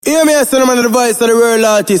Hear me, son, I'm the voice of the world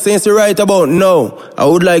artist. And you right about now, I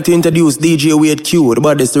would like to introduce DJ Wade Q, the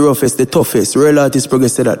baddest, the roughest, the toughest. Real artist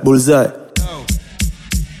progress to that. Bullseye.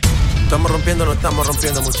 Estamos rompiendo, no estamos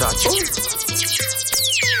rompiendo, muchachos.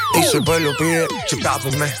 Y si el pueblo pide,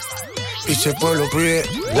 chipápenme. Y si el pueblo pide,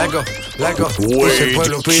 let go, let go. Y si el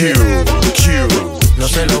pueblo pide, no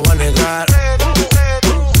se lo va a negar.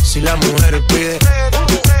 Si la mujer pide,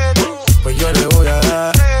 pues yo le voy a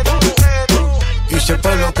dar. Y si el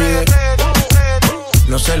pueblo pide,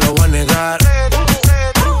 no se lo voy a negar.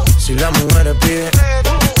 Si la mujer pide,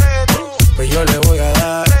 pues yo le voy a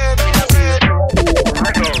dar.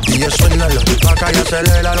 Y yo suénalo, acá y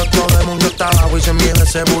aceléralo. Todo el mundo está abajo y se mide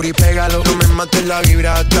ese booty, pégalo. No me mates la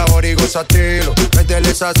vibra hasta ahora y gózatelo.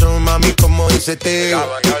 Métele sazón, mami, como dice Teo.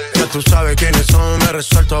 Ya tú sabes quiénes son, me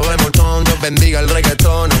resuelto de montón. Dios bendiga el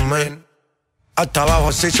reggaetón, amén. Hasta abajo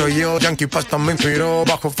así soy yo, Yankee Pasta me inspiró.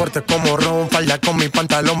 Bajo fuerte como ron, falda con mi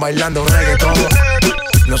pantalón bailando reggaetón.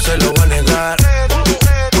 No se lo voy a negar.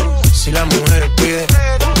 Si la mujer pide,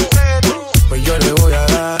 pues yo le voy a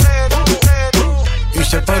dar. Y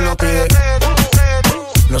si el pueblo pide,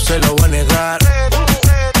 no se lo voy a negar.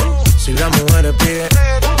 Si la mujer pide,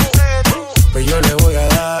 pues yo le voy a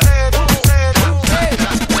dar.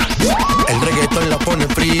 El reggaetón la pone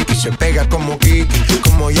friki, se pega como Kiki,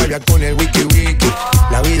 como Yaya con el wiki wiki.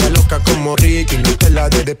 La vida loca como Ricky, no te la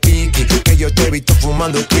de Piki, que yo te he visto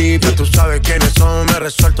fumando creep. Ya tú sabes quiénes son, me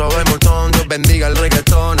resuelto de montón. Dios bendiga el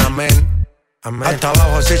reggaetón, amén. Amén. Hasta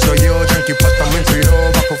abajo así soy yo, Yankee Pasta me inspiró.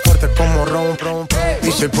 Bajo fuerte como ron.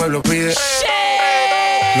 Y si el pueblo pide,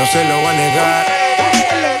 no se lo va a negar.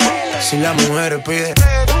 Si la mujer pide,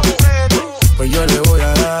 pues yo le voy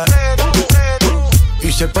a dar.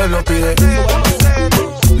 Y si el pueblo pide,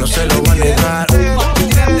 no se lo va a negar.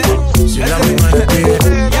 Si la mujer pide,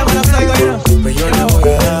 pues yo le voy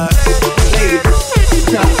a dar.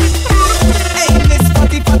 Hey, Miss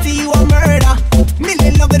Fatty Fatty, you a murder.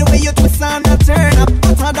 Million love the way you twist and a turn up.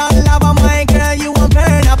 Hotter than lava, my girl, you a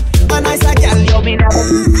burn up. A nice a girl, you me now.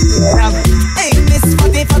 Hey, Miss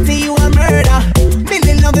Fatty Fatty, you a murder.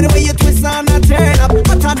 Million love the way you twist and a turn up.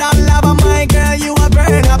 Hotter than lava, my girl, you a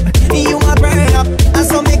burn up. You a burn up. And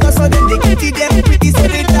so make us so them they kitty them pretty, so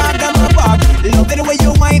they dog them a bark. Love the way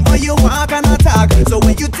you whine or you walk and attack. So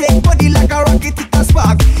when you take body like a rocket, it a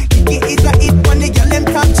spark. It is a hit when the girl them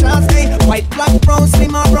top chance. Hey, white, black, brown,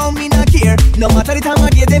 slim or brown, me not care. No matter the time I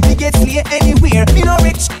get them, we get slay anywhere. Me no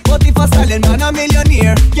rich, but if a silent man a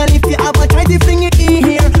millionaire. Girl, if you have a try to bring it in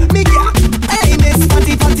here, me yeah. Hey, Miss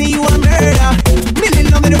Fatty Fatty, you a murder. Million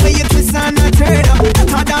love the way you twist and a turn up.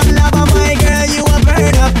 Hotter than lava, my girl, you a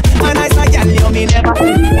burn up. And I say, girl, you me never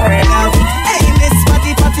heard of. Hey, Miss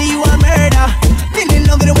Fatty Fatty, you a murder. Million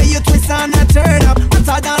love the way you twist and a turn up.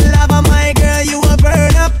 Hotter than lava, my girl, you a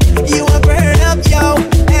burn up. You a burn up, yo.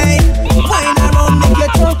 Hey, wine around, make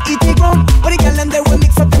your tongue eat it ground. But the girl and they will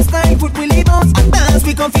mix up and style, put willy bounce and dance.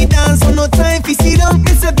 We can fit dance, so no time fi sit down.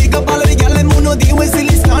 It's a big up all of the girl and who know they will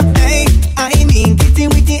silly stunt. Hey, I mean kitty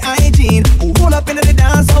with the hygiene. Who hold up into the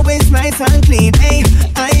dance, always nice and clean. Hey,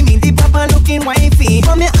 I mean the proper looking wifey.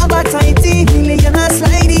 From your abba tighty, million a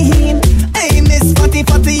sliding in. Hey, Miss Fatty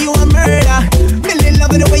Fatty, you a murder. Million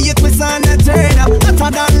love the way you twist and a turn up.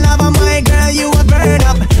 Hotter than lava, my girl, you a burn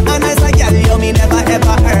up. And as a girl, you me never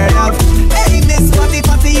ever heard of. Hey, Miss Fatty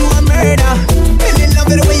Fatty, you a murder. Million love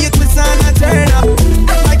the way you twist and a turn up.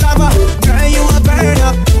 That's like lava, girl, you a burn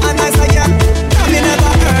up. And as a girl, you me never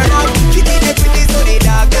heard of. Kitty the pretty, so they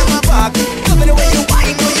dog them a bark. Love the way you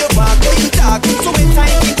whine, how you walk, how you talk. So when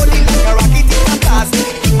time keep running like a rocket, it's a blast.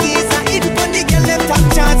 Kitty is a hit when the girl them top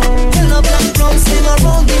chance. Tell no black, brown, slim or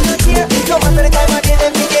round, we not care. No matter the time I get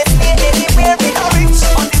them, we get me anywhere. We not rich,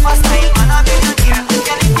 on the fast style, man, I'm in a gear.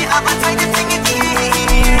 Girl, if you have a time to bring it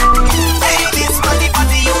here. Hey, Miss Fatty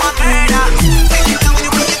Fatty, you a murder. Really love the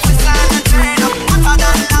way you twist and a turn up. Hotter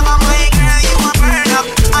than lava, my girl, you a burn up.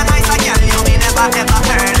 And I say, girl, you me never ever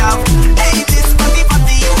heard of. Hey, Miss Fatty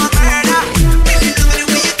Fatty, you a murder. Really love the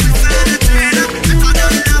way you twist and a turn up. Hotter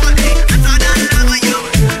than lava, hey, hotter than lava, you.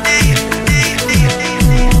 Hey, hey, hey, hey,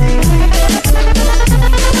 hey.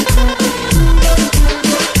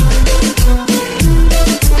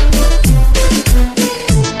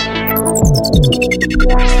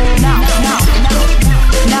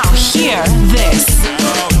 Now hear this.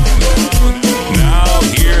 Now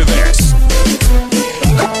hear this.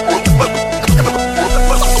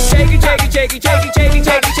 Shake it, shake it, shake it, shake it, shake it,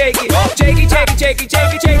 shake it, shake it. Shake it, shake it, shake it,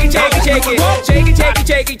 shake it, shake it, shake it, shake it. Shake it, shake it,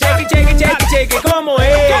 shake it, shake it, shake it, shake it, shake it. ¿Cómo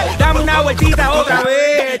es? Dame una vueltita otra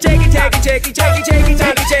vez. Shake it, shake it, shake it, shake it, shake it,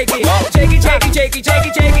 shake it, shake it. Shake it, shake it, shake it, shake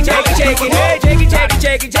it, shake it, shake it, shake it. Hey, shake it, shake it,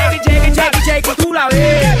 shake it, shake it, shake it, shake it, shake it. Tú la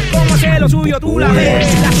ves. Cómo hace lo suyo, tú la ves.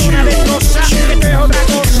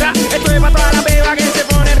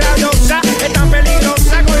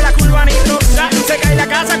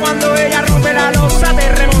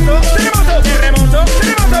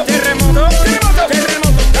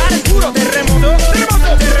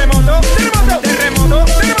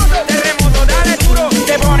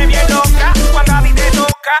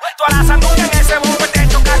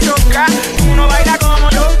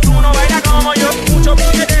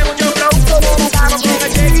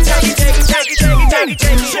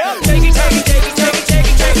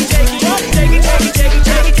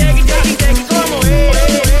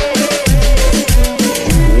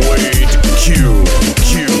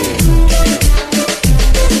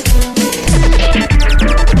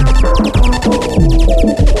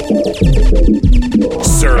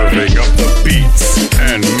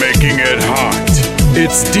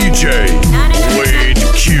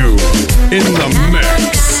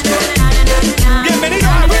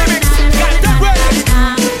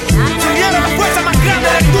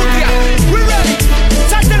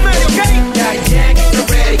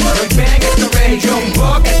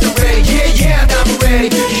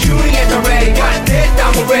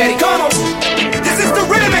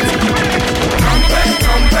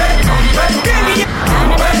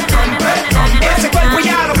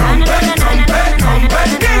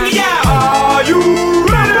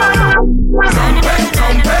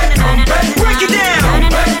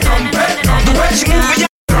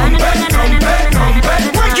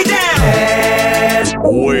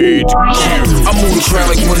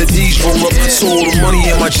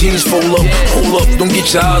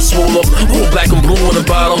 get your eyes swole up. All black and blue in the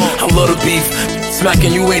bottom. I love the beef.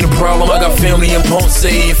 Smacking you ain't a problem. I got family in Ponce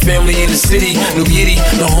and family in the city. New Yiddy,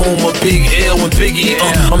 the home of Big L and Biggie.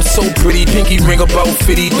 I'm so pretty, pinky ring about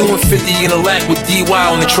 50. Doing 50 in a lack with DY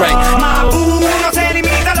on the track. No se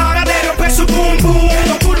limita a la hora de romper su pum pum.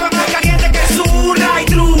 Con curva más caliente que su right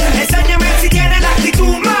through. Enséñame si tiene la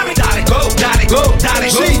actitud, mami. Dale, go, dale, go, dale,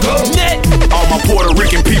 go, go. All my Puerto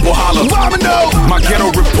Rican people holler. My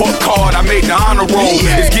ghetto report card, I made the honor roll.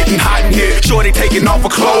 It's getting hot in here. Shorty taking off her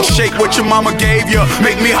clothes. Shake what your mama gave you.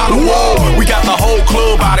 Make me holler, whoa. We got the whole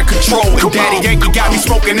club out of control. And Daddy Yankee got me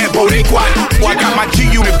smoking that Boricua. I got my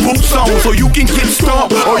G-Unit boots on, so you can get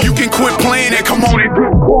stumped or you can quit playing and come on and do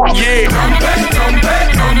it. Yeah.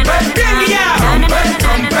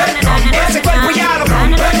 Ese cuerpo ya lo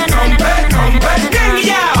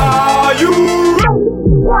Are you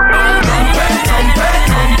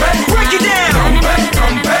break it down.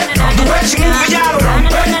 The way she move it, y'all.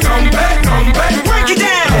 Break it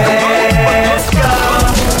down. Let's go.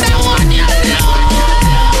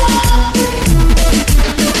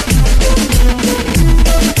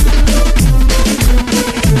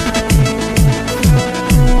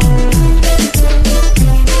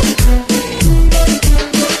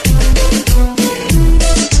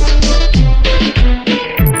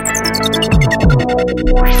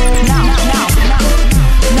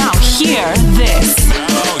 Now hear this.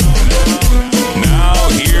 Now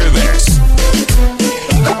hear this.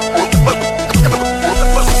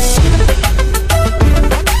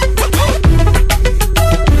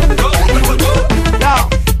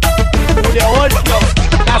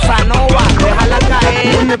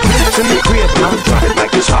 When the pigs in the crib, drop it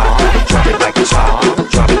like it's hot. Drop it like it's hot.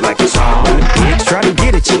 Drop it like it's hot. When the pigs try to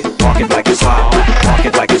get at you, park it like it's hot. Park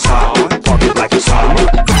it like it's hot. Park it like it's hot.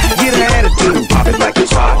 Get an attitude. Pop it like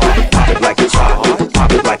it's hot. Pop it like it's hot.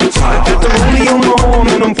 Pop it like it's hot. Got the rollie on my arm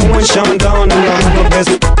and I'm pouring Chandon and I'm my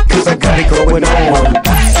best cause I got it going on.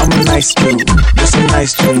 I'm a nice dude, just a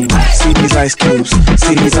nice dream. See these ice cubes,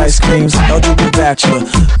 see these ice creams. Eligible bachelor,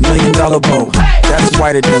 $1 million bow. That's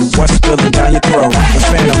whiter than what's spilling down your throat. The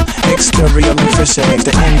phantom, exterior like fish eggs.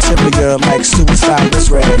 The interior like suicide wrist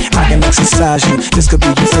red. I can exercise you, this could be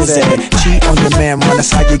your phys ed. Cheat on your man, man, that's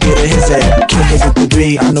how you get a his ad. Killer with the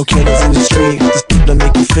B, I know killers in the street. This to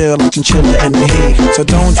make you feel like chinchilla in the heat. So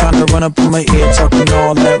don't try to run up in my ear talking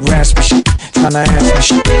all that raspy shit. Tryna ask me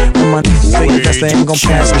shit. When my fake guess they ain't gon'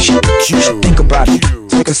 pass me shit. You should think about it,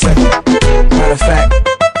 take a second. Matter of fact,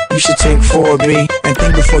 you should take 4B and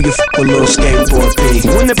think before you fuck a little skateboard B.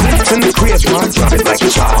 When the pigs in the crib, drop it like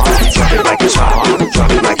it's hot. Drop it like it's hot.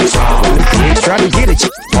 Drop it like it's hot. When the pigs try to get at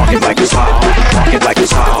you, park it like it's hot. Park it like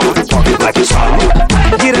it's hot. Park it like it's hot.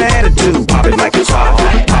 Get an attitude. Pop it like it's hot.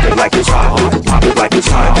 Pop it like it's hot. Pop it like it's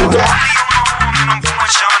hot.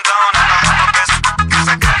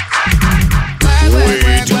 Way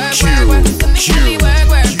to cue.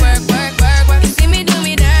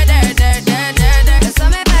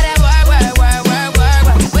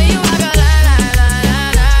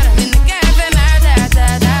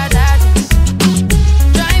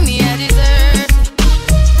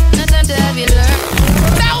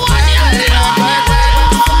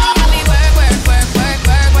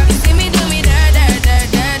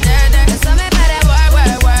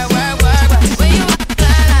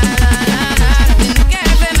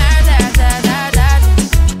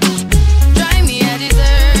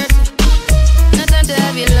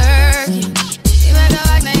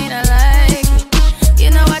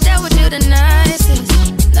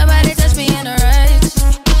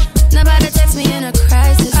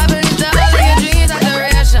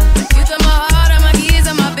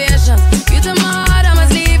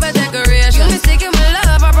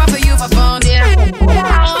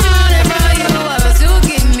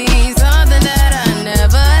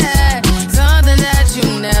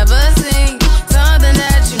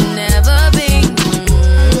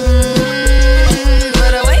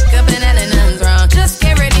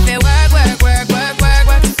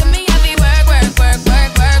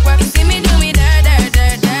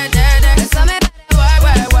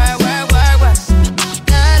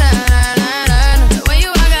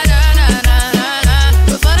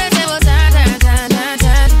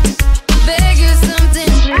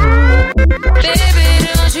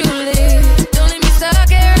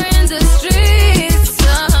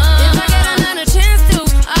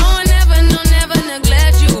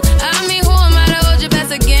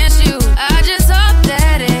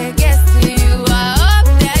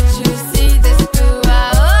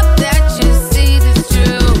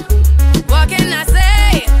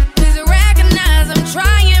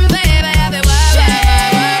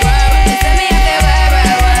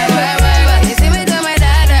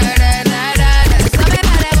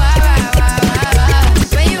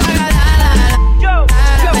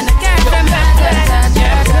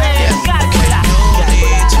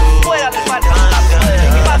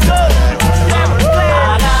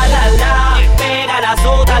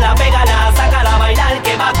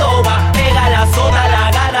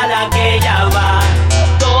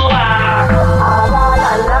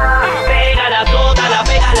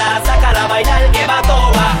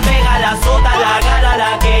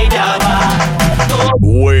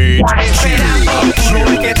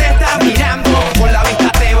 Sube que te está mirando, con la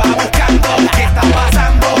vista te va buscando. ¿Qué está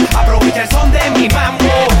pasando? Aprovecha el son de mi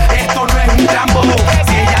mambo. Esto no es un trambo.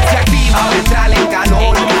 Si ella se activa, entrale en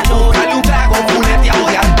calor. Dale un trago fuleteado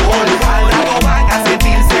de alcohol. Al rato van a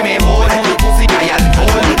sentirse mejor. Música y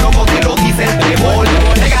alcohol, como te lo dice el trébol.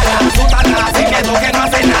 Pégala, sótala, sin miedo que no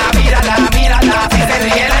hace nada. Mírala, mírala, si se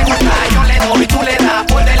ríe le gusta. Yo le doy, tú le das,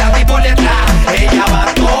 por delante y por detrás. Ella va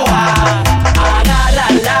toa.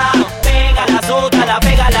 Agárrala, pégala, sótala,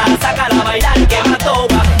 pégala, sácala a bailar que va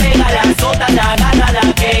toa. Pégala, sótala, agárrala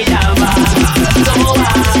que ella va toa.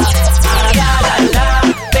 Agárrala,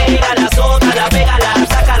 pégala, sótala, pégala,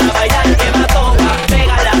 sácala a bailar que va toa.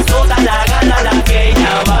 Pégala, sótala, agárrala que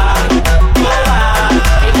ella va toa.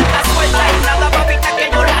 Ella está suelta y nada papita que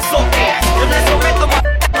yo la soque. Yo le someto más.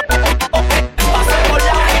 Paso por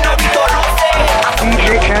la y no evito roce. DJ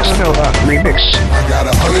Casanova remix. I got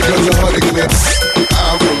 100 guns and 100 clips.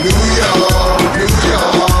 I'm from New York, New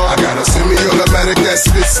York. I got a semi-automatic that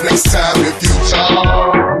spits next time if you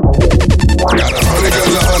talk. I got 100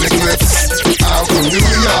 guns and 100 clips. I'm from New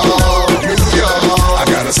York, New York. I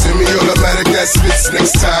got a semi-automatic that spits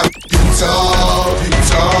next time you talk, you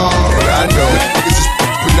talk. And I know this is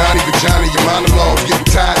Punani vagina, your mind alone. Getting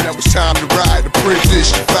tired, now it's time to ride. The print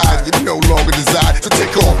dish, you fired, you no longer desire to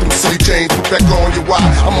take off from city chains, put back on your wire.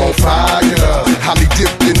 I'm on fire, highly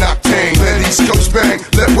dipped in octane. Let East Coast bang,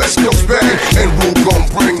 let West Coast bang. And rule gon'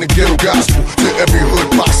 bring the ghetto gospel to every hood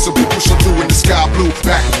possible. Pushing through in the sky blue,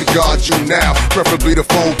 back at the guard you now. Preferably the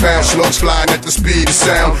 4-pound slugs flying at the speed of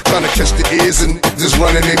sound. Trying to catch the ears and just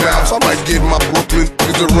running their mouths. I might get my Brooklyn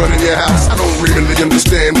to run in your house. I don't really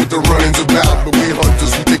understand what the running's about, but we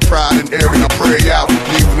hunters, we take pride in airing our prey out,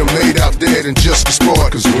 leaving them laid out dead and just for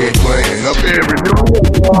sport, cause we ain't playing up every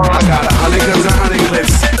I got 100 guns and 100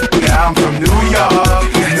 clips. Yeah, I'm from New York,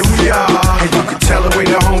 New York. And you can tell the way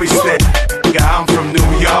the homies sit. Yeah, I'm from New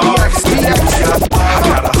York. I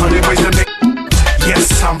got 100 ways to make.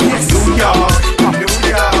 Yes, I'm from New York, New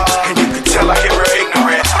York. And you can tell I get real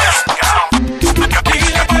ignorant.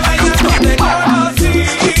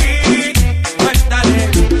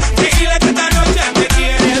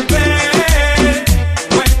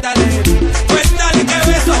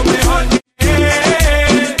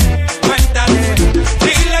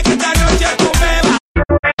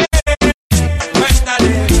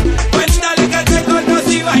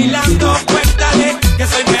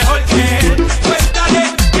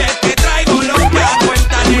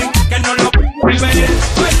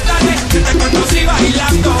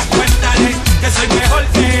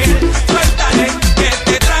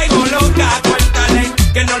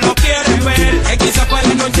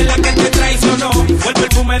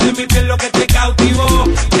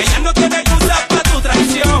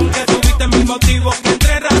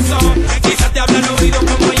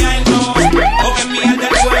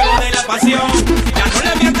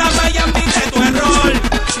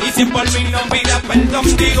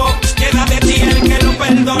 Digo, queda de ti el que lo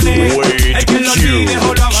perdone, el que lo olvide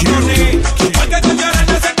o lo abandone, porque tu llorar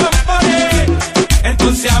no se compone.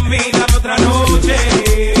 Entonces a mí dame otra noche,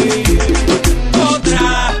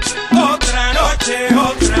 otra noche,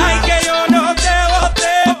 otra. Ay, que yo no te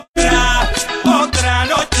bote, otra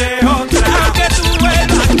noche, otra. Aunque tú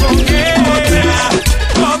vuelvas con él,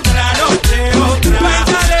 otra noche, otra.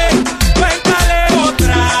 Cuéntale,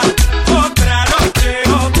 otra noche,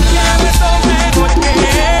 otra. Ya me tomé porque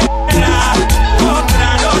otra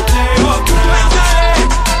noche, otra.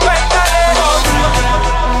 Cuéntale, otra.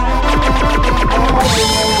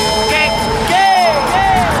 ¿Qué?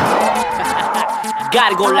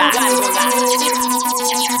 Gárgola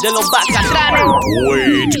de los bacatranes.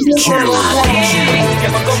 Wait, Que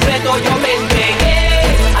por completo yo me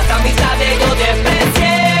entregué, hasta amistades yo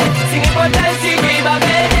desprecié, sin importar si me iba a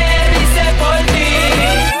perder, hice por ti.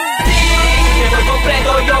 Que por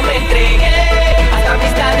completo yo me entregué, hasta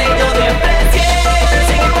amistades yo desprecié,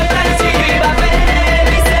 sin importar si me iba a perder,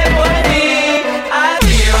 hice por ti.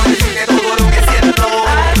 Adiós, decirte todo lo que siento,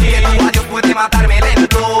 que tu adiós puede matarme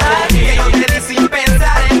lento, que yo te di sin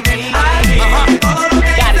pensar en mí, todo lo que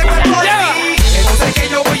hice fue por ti. Entonces ¿qué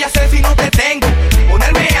yo voy a hacer si no te tengo?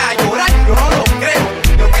 Ponerme a llorar, yo no lo creo.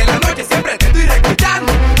 Yo que en la noche siempre te estoy recordando.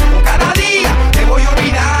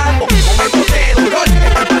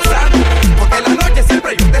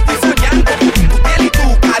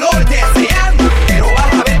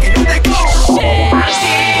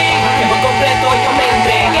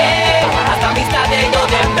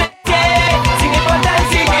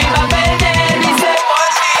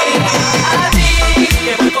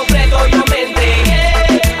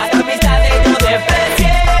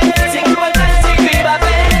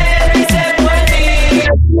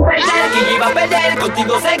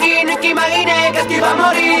 vino y que imaginé que esto iba a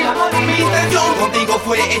morir. Mi intención contigo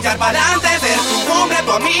fue echar para adelante, ser tu hombre,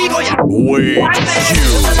 tu amigo y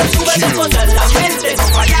tuve dos cosas en la mente, no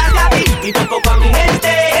fallarle a mí y tampoco a mi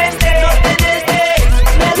gente. No tenerte,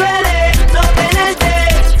 me duele, no tenerte,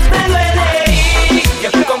 me duele. Y que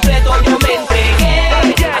fui completo, yo me entregué,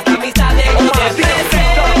 hasta amistades yo te ofrecí.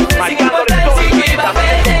 Sin importar si yo iba a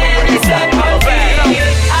perder, y ser por ti.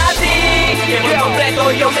 Así que fui completo,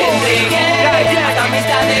 yo me entregué, hasta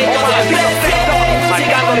amistades yo te ofrecí. Sin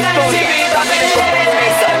importar si yo iba a perder,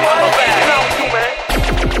 y ser por ti.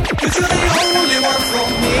 Cause you're the only one for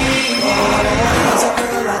me.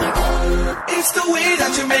 It's the way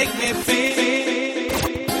that you make me feel.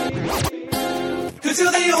 Cause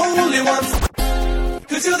you're the only one.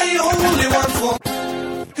 Cause you're the only one for.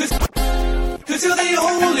 Cause you're the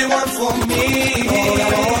only one for me.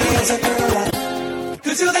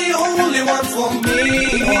 Cause you're the only one for me.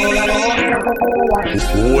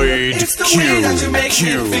 Wait, it's the way that you make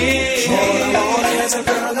me feel.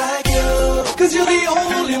 Cause you're the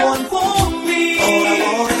only one for me. All I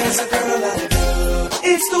want is a girl like you.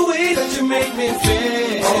 It's the way that you make me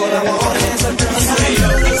feel. All I want is a girl like you.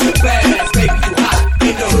 You badass, baby, you hot.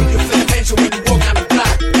 In the hood, you feel adventure when you walk down the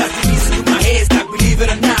block. Got the easy in my head, stop, believe it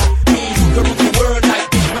or not. Me and you can rule the world like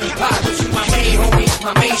Big Money Pop. But you my main homie,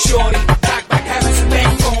 my main shorty. Back, having some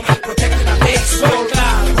bang for me. Protecting our legs, so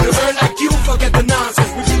loud. With a girl like you, forget the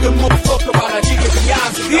nonsense. We keep the motherfucker while I jig it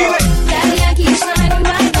beyond. Feel it? Daddy, I keep shining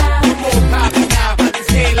right now.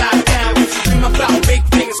 Big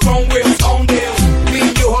fingers, chrome wheels, on deals. Me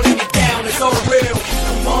and you holding it down, it's all real.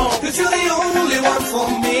 Come on, cause you're the only one for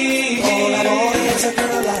me. All I want is a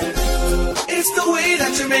girl like you. It's the way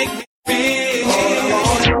that you make me feel. All I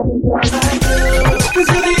want is like you. Cause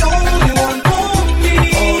you're the only one for me.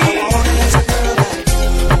 All I want is a girl like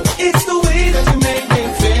you. It's the way that you make me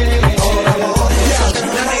feel. All I want is a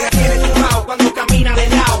girl like you. La negra tiene tu mao cuando camina de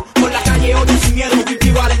lado. Por la calle oye sin miedo, we be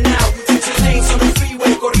wildin' now. Six lanes on the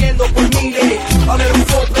freeway, corriendo por miles. A little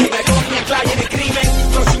foreplay, like on the calle de crimen.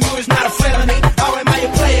 Trusting you is not a felony. How am I a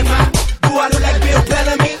player, man? Do I look like Bill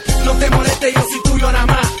Bellamy? No te moleste, yo soy tuyo nada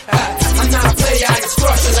más. I'm not a player, I just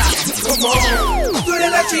crush a lot. Come on. Tú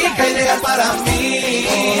eres la chica ideal para mí.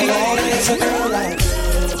 All I is a girl like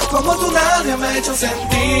you. Como tú nadie me ha hecho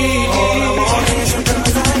sentir. All I want is a girl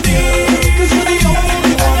like you. Cause you're the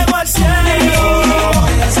only one. Al cielo. All I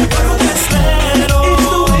want is a girl like you. It's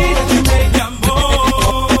the way that you make me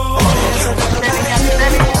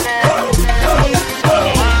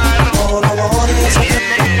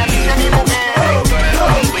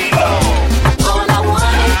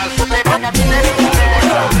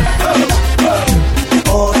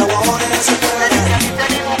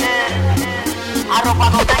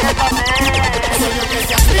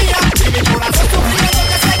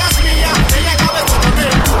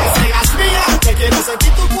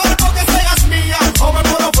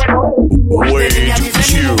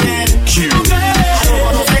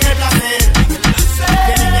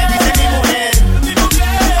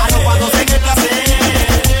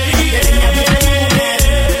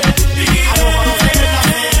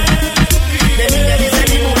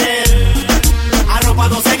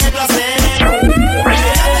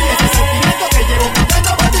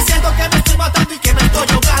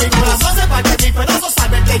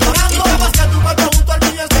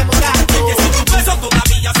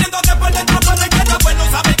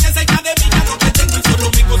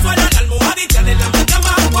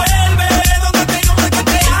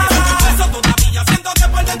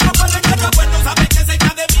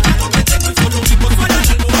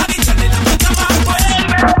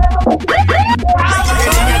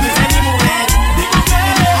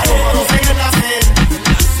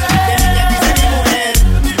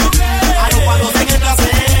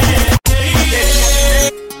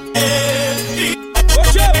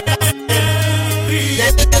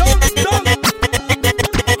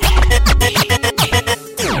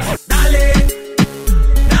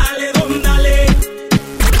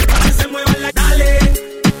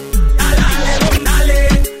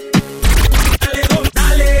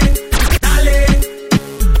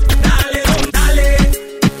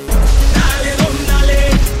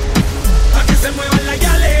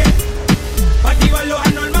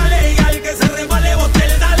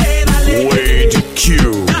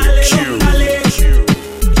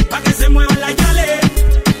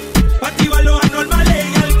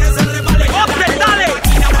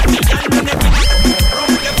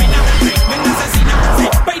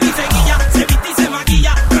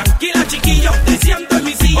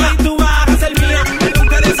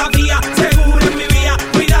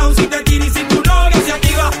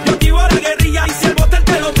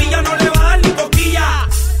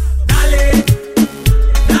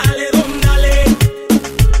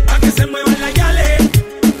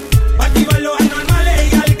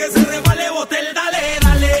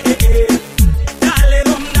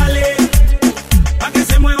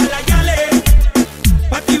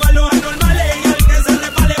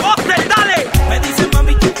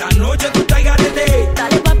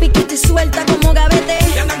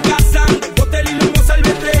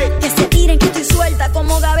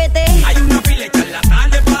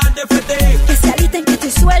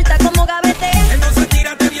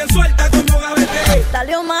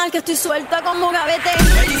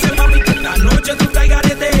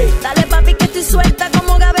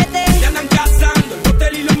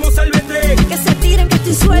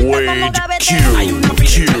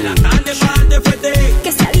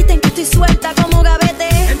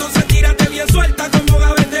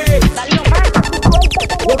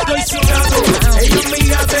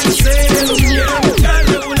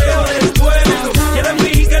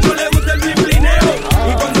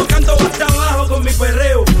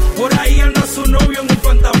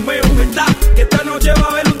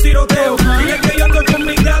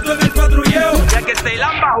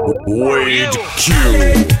Wade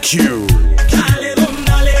Q. Dale, don,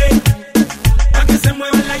 dale, pa' que se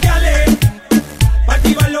muevan las yales, pa'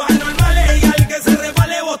 activar los anormales y al que se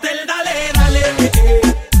resbale bote el dale, dale,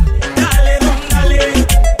 dale, don, dale,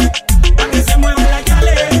 pa' que se muevan las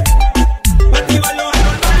yales, pa' activar los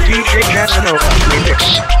anormales. DJ Casanova remix.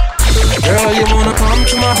 Girl, you wanna come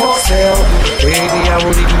to my hotel? Baby, I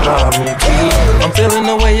will leave you my room key. I'm feeling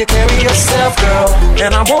the way you carry yourself, girl,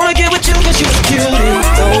 and I wanna get with you cause you're a cutie.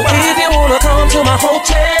 So if you wanna come to my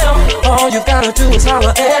hotel, all you gotta do is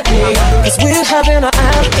holler at me, cause we're having an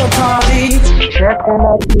after party. Checking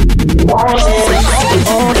out the morning.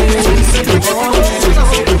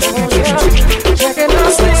 Checking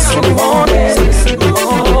out 6 in the morning.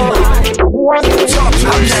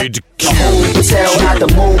 Wade Q. Hotel, not the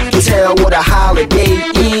motel where the holiday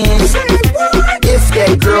ends. If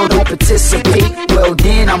that girl don't participate, well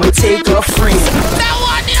then I'ma take her friend.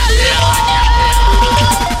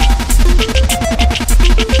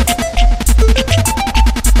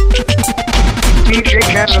 DJ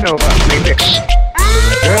Casanova remix.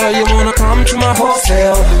 Girl, you wanna come to my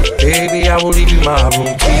hotel? Baby, I will leave you my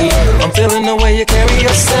room key. I'm feeling the way you carry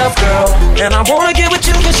yourself, girl, and I wanna get with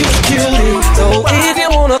you cause you're a cutie. So if you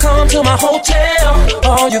wanna come to my hotel,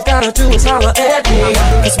 all you gotta do is holler at me,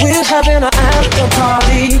 cause we're having an after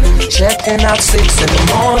party. Checking out 6 in the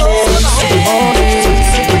morning.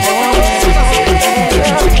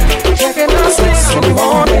 Checking out 6 in the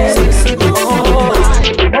morning. In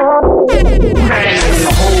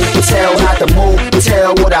the hotel, not the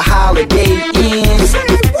motel where the holiday ends.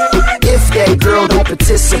 If that girl don't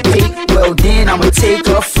participate, well then I'ma take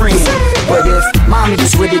her friend. But if mommy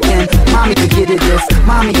is with it, then mommy can get it. If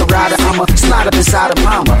mommy a rider, I'ma slide up inside of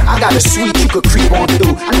mama. I got a suite you could creep on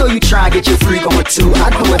through. I know you try and get your freak on too. I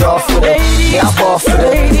do it all for them. Yeah, I ball for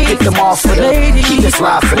them. Get them off for them. Keep it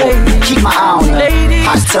fly for them. Keep my eye on them.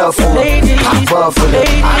 Hot tub for them. Pop up for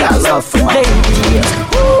them. I got love for my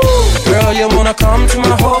Girl, you wanna come to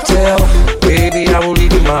my hotel? Baby, I will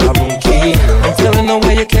leave you my room key. I'm feeling the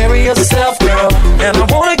way you carry yourself, girl, and I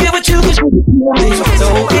wanna get with you cause you're me.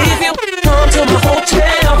 So if you come to my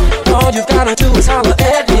hotel, all you gotta do is holler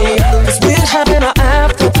at me, cause we're having an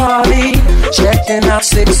after party. Checking out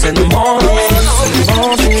 6 in the morning.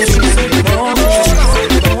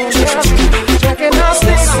 Checking out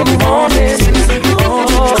 6 in the morning.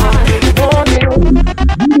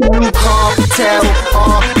 Tell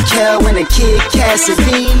Kel and the Kid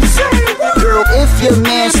Cassidy's. Girl, if your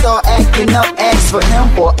man start acting up, ask for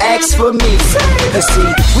him or ask for me. Let's see,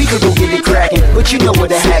 we could go get it cracking, but you know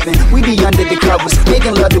what'll happen. We be under the covers,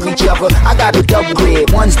 making love to each other. I got a double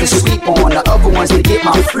bed, one's to sleep on, the other one's to get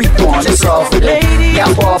my freak on. It's all for them, yeah,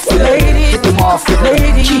 I'm all for them. Get them off for them,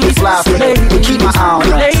 keep it fly for them, keep my eye on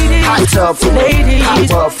them. Hot tub for them,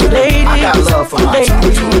 hot up for them. I got love for my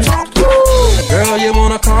time. Girl, you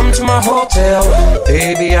wanna come to my hotel?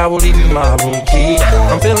 Baby, I will leave you my room key.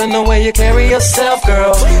 I'm feeling the way you carry yourself,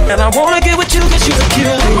 girl, and I wanna get with you cause you're a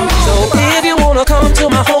cutie. So if you wanna come to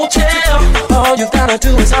my hotel, all you gotta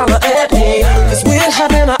do is holler at me, cause we're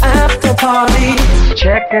having an after party.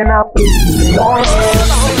 Checking out the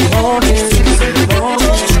morning.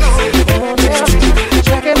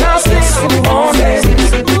 Checking out 6 in the morning.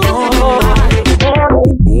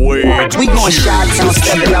 We gon' shot town,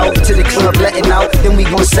 steppin' out to the club, letting out. Then we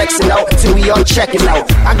gon' sex it out till we all checkin'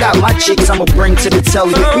 out. I got my chicks I'ma bring to the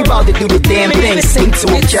telly. We bout to do the damn thing, sing to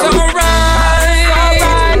them, Kelly. It's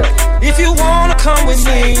alright if you wanna come with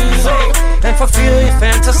me and fulfill your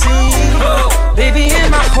fantasy, baby,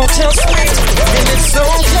 in my hotel suite. And it's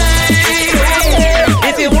okay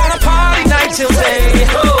if you wanna party night till day.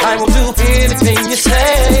 I will do anything you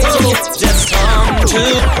say. Just come to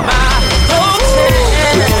my hotel.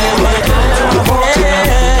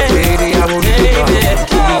 Baby, I will leave you my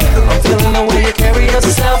key. I'm feeling the way you carry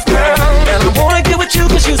yourself, girl, and I wanna get with you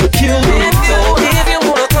cause you're so cute. So if you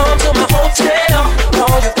wanna come to my hotel,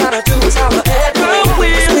 all you gotta do is holler at me.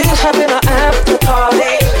 We're having an after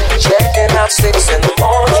party. Checking out 6 in the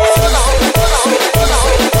morning.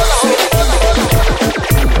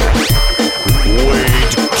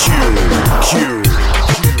 Wade Q.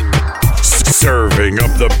 Serving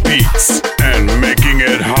up the beats and making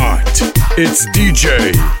it hot. It's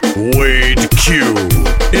DJ Wade Q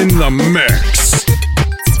in the mix.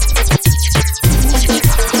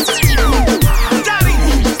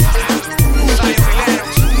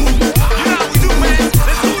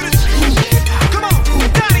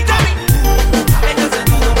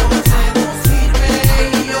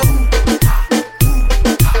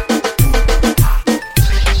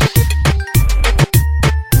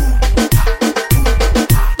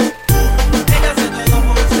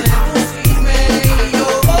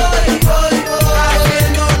 Oh,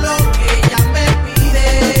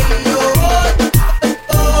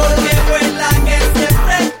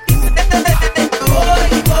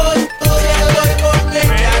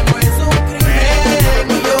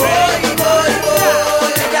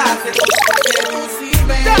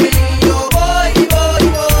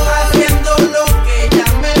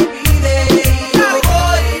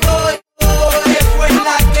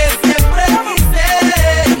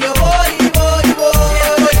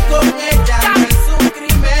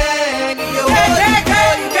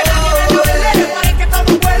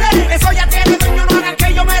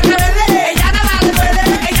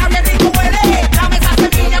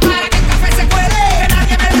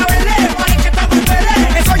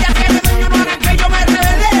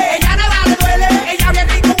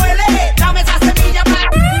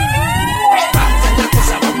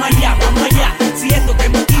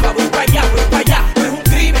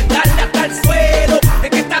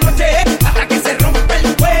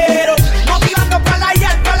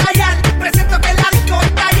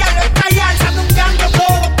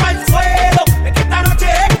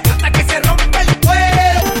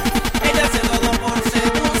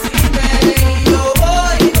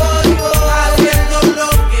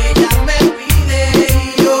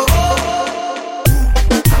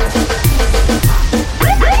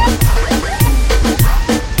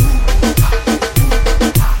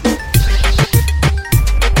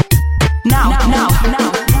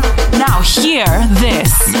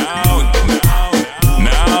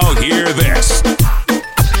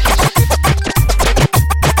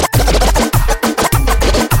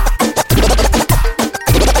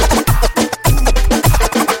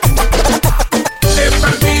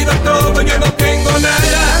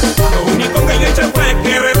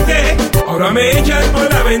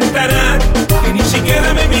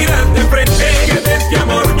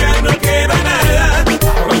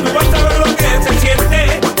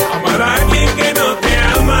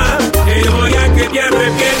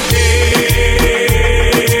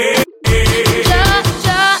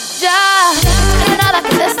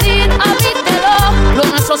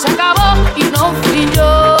 fui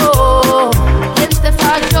yo quien te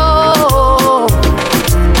falló.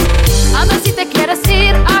 A ver si te quieres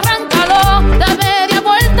ir, arráncalo, da media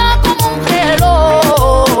vuelta como un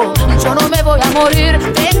reloj. Yo no me voy a morir,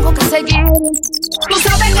 tengo que seguir. Tú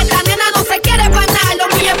sabes que esta nena no se quiere panar. Lo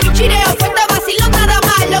mío es pichireo, fuerte vacilón nada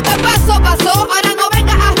más. Lo que pasó, pasó, ahora no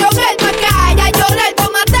vengas a rogar pa' acá y a llorar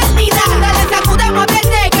por maternidad. Dale, sacude,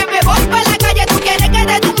 muévete, que me voy pa' la calle. Tú quieres que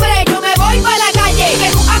te tumbre, yo me voy pa' la calle. Que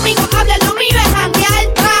tus amigos hablen, lo mío es janguear.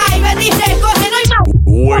 Ay, ven y recoge, no hay más.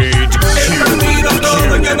 He perdido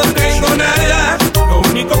todo y ya no tengo nada. Lo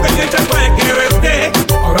único que yo he hecho fue quererte.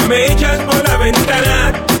 Ahora me echas por la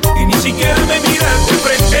ventana y ni siquiera me miras de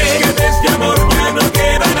frente. Que de este amor ya no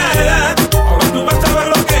queda nada. Ahora tú vas a ver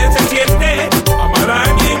lo que se siente. Amar a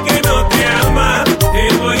alguien que no te ama.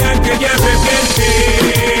 Te voy a que ya arrepiente.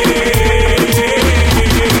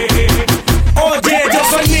 Oye, yo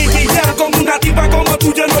soy Nicky Jam. Con una tipa como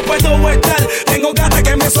tú yo no puedo estar. Tengo gatas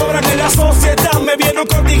que me sobran en la sociedad. Me vieron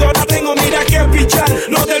contigo, la tengo, mira que pichar.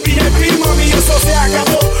 Lo del VIP, mami, eso se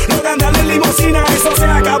acabó. Lo de andar en limosina, eso se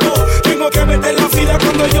acabó. Tengo que meter la fila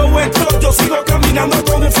cuando yo entro. Yo sigo caminando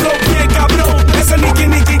con un flow bien cabrón. Ese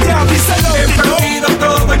Nicky Jam, díselo. He perdido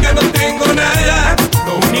todo y que no tengo nada.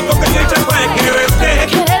 Lo único que yo he hecho fue quererte.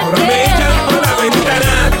 Ahora me echan por la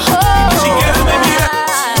ventana y ni siquiera me miras.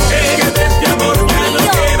 Es que de este amor ya no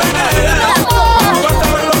queda nada. Tú vas a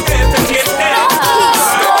ver lo que se siente.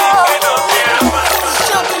 Alguien que no te ama.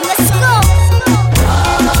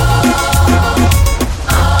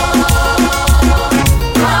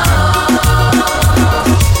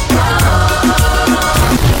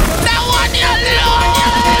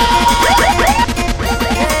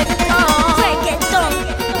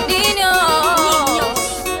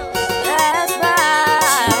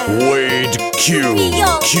 Wade Q.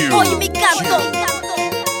 Oye, mi canto.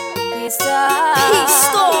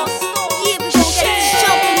 Pistol. Yeah, we gon' get this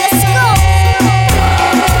jumping. Let's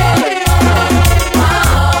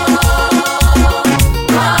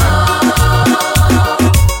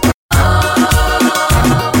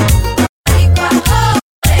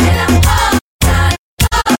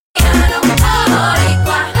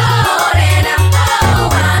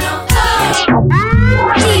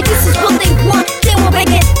Yeah, this is what they want. They want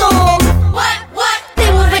reggaeton. They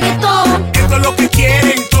want reggaeton. Esto es lo que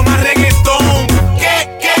quieren, toma reggaetón.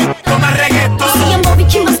 ¿Qué? Toma reggaetón. See, I'm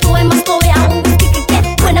barbecue, más toe aún. Que.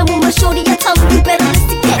 When I'm with my shorty, I tell them you better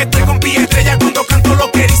listen, get. Estoy con Pilla Estrella cuando canto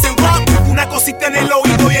lo que dicen rock. Una cosita en el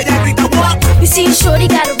oído y ella grita rock. You see, shorty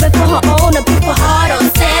got a rep for her own, a beat for hard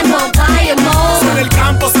on San Diamond. Soy del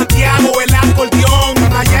campo, Santiago, el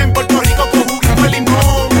acordeón. Allá en Puerto Rico con juguito de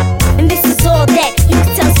limón. And this is all that you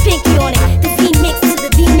can tell Spinky on it. The V-mix to the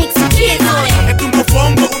V-mix and kids on it. Esto es un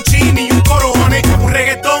mofongo, un chini y un corones. Un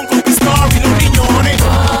reggaetón con Pistol y los riñones.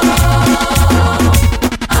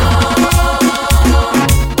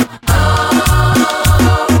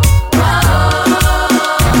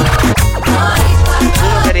 Tú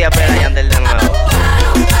no querías ver a Yandel de nuevo.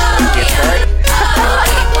 Aquí estoy.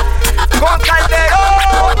 Con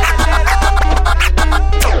Calderón.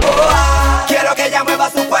 Quiero que ella mueva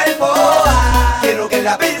su cuerpo. Quiero que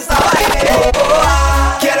la pista baile.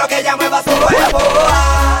 Quiero que ella mueva su cuerpo.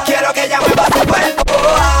 Quiero que ella mueva su cuerpo.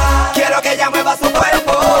 Quiero que ella mueva su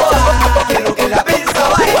cuerpo. Quiero que la pista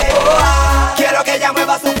baile. Quiero que ella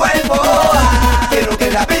mueva su cuerpo. Quiero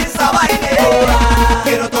que la pista baile.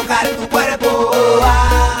 Quiero tocar tu cuerpo.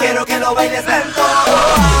 Quiero que lo bailes lento.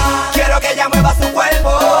 Quiero que ella mueva su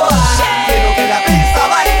cuerpo. Quiero que la pista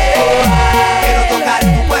baile. Quiero tocar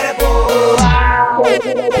tu cuerpo.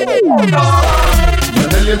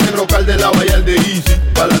 Yandel y el negro cal de la valla de Easy.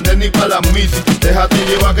 Pa' la nena y pa' la misi. Déjate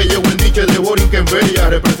llevar que llegó el niche de Boring en Bella.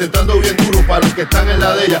 Representando bien duro para los que están en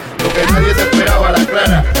la de ella. Lo que nadie se esperaba, la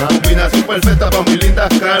clara. La combinación perfecta pa' mis lindas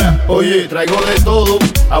caras. Oye, traigo de todo.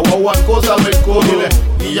 Agua, cosa, mercurio.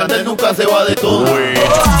 Y Yandel nunca se va de todo.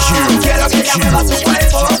 Quiero que ella mueva su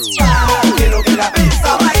cuerpo. Quiero que la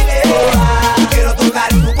pista baile. Quiero tocar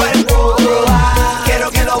tu cuerpo.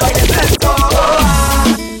 Quiero que lo bailes lento.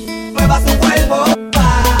 Mueva su cuerpo.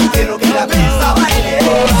 Quiero que la pista baile.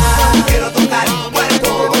 Quiero tocar tu cuerpo.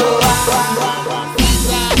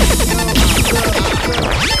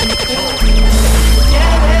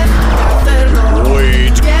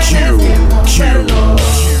 Wade Q.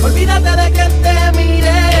 Olvídate de que te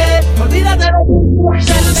mire. Olvídate de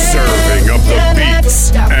Serving up the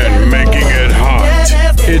beats and making it hot.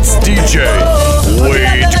 It's DJ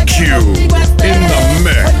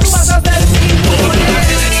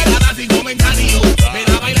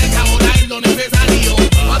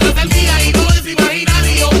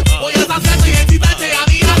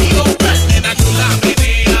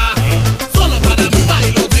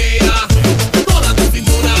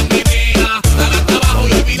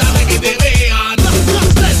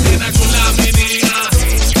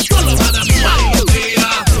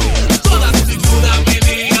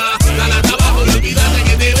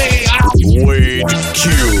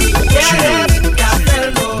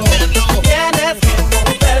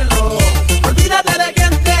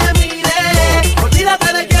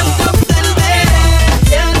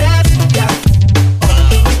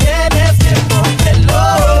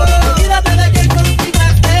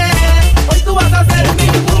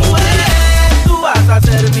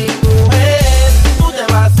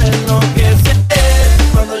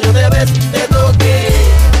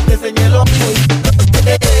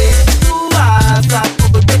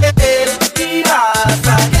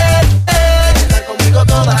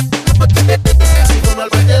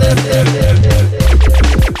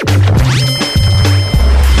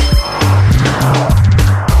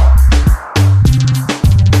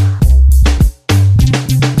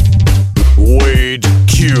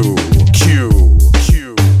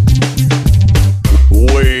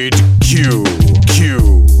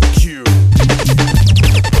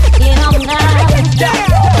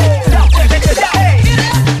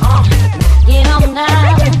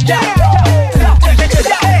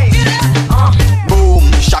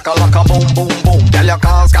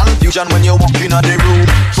you walk in the room.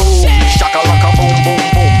 Boom, shaka rocka, boom, boom,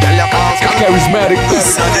 boom. Tell your cars, charismatic.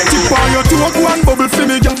 Tip on your toe, go and bubble for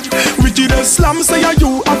me, girl. Wickedest slam, say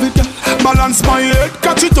you have it, girl. Balance my head,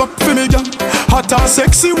 catch it up for me, girl. Hot and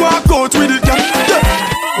sexy, walk out with it, girl.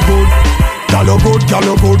 Good. Girl, you good, girl,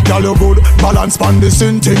 you good, girl, you good. Balance pan the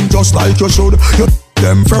same thing just like you should. You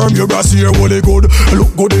them firm, your brass here, really good.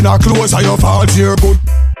 Look good in her clothes, and your faults here good.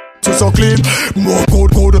 So clean, more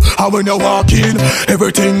good. And when you walk in,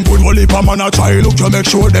 everything good. Well, if a man a try, look, you make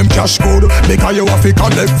sure them cash good. Because you have to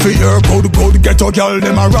collect for your good. Get a girl,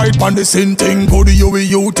 them a right pan the same thing good.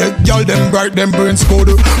 You take girl, them bright, them brains good.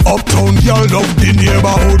 Uptown girl love the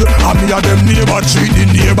neighborhood. And me a them neighbor treat the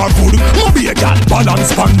neighbor good. Maybe a girl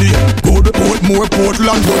balance pan the good. Put more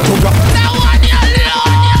Portland good to go. Now one you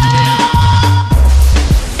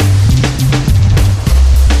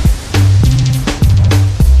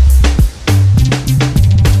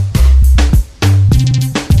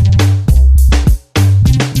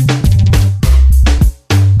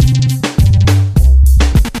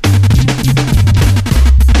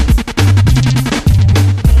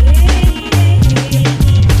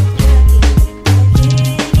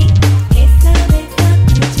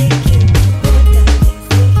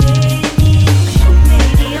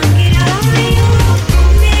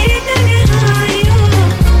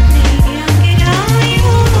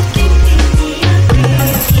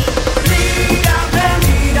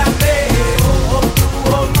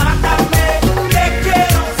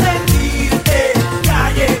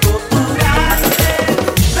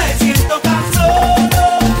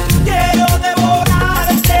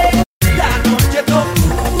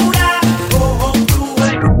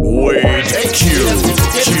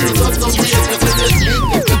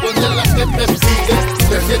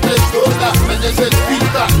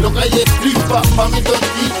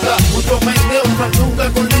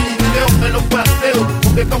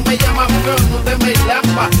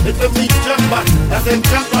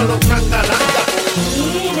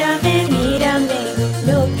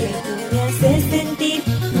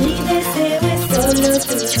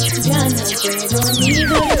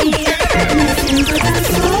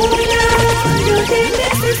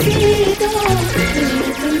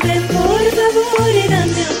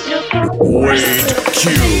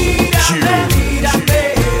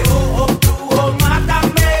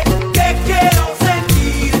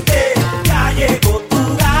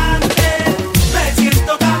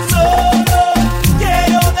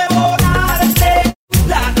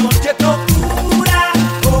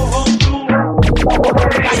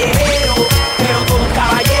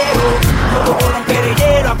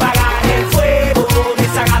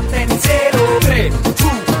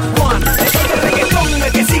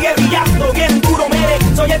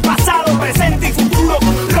Soy el pasado, presente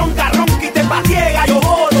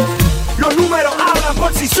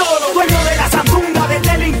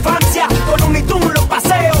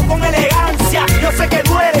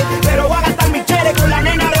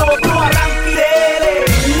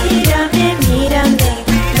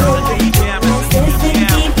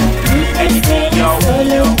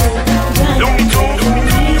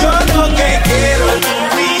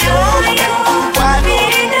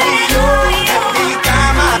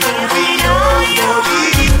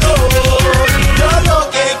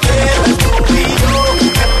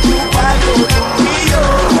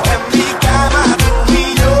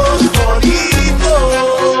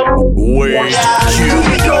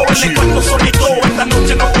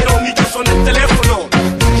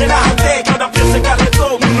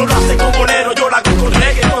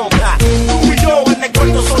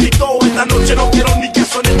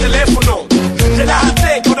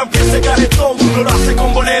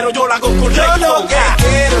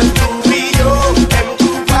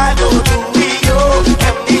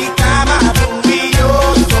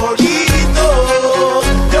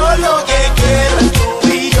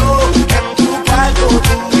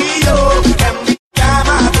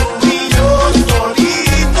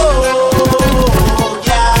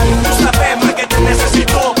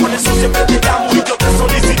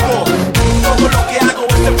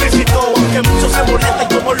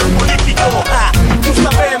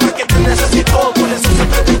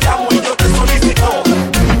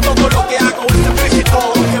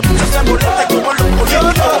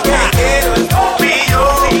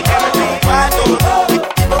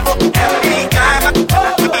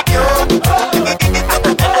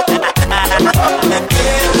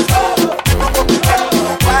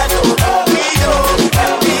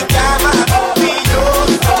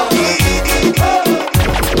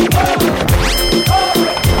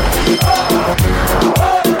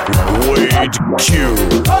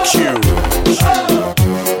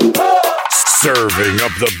Serving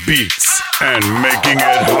up the beats and making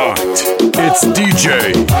it hot. It's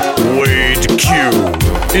DJ Wade Q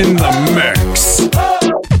in the mix.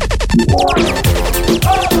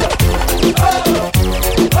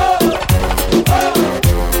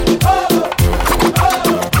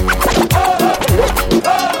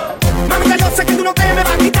 Mamita, yo sé que tú no te me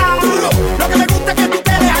vas a quitar. Lo que me gusta es que tú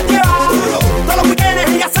te dejas llevar. Todos los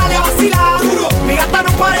weekends ella sale a vacilar. Mi gata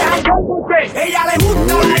no pareja, ella le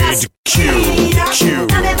gusta la gasolina.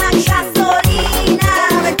 Dame más gasolina.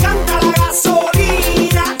 Le encanta la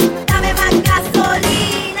gasolina. Dame más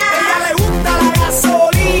gasolina. Ella le gusta la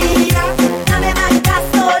gasolina. Dame más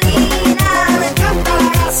gasolina. Le encanta la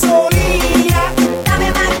gasolina. Dame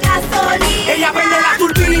más gasolina. Ella prende la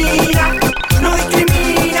turbina. No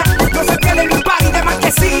discrimina. No se pierde en un party de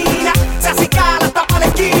marquesina. Se acicala la tapa de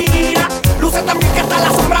esquina. Luce también que hasta la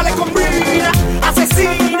sombra le combina.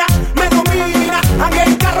 Asesina, me domina. Anga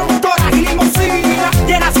el carro, motoras y limusina.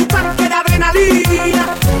 Llena su tanque de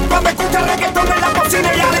adrenalina. Cuando escucha reggaetón en la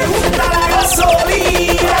cocina, ella le gusta la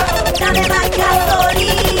gasolina. Dame más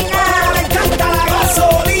gasolina. Le encanta la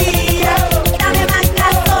gasolina. Dame más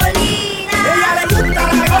gasolina. Ella le gusta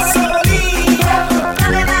la gasolina.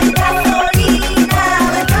 Dame más gasolina.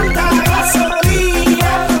 Le encanta la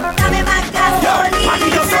gasolina. Dame más gasolina. Aquí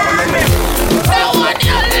yo soy el mejor.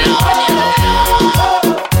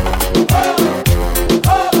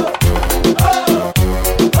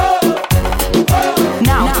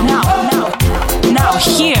 Now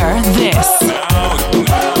hear this.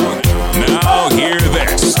 Now hear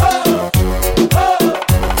this.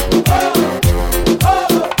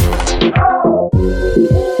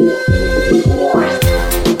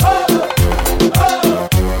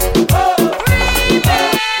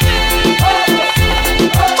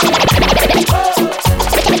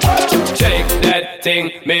 Shake that thing,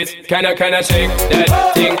 miss. Kinda shake that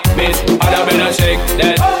thing, miss. Annabella shake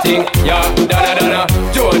that thing, yeah. Donna,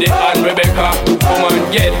 Jody and Rebecca, come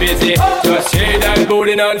on, get busy. Just shake that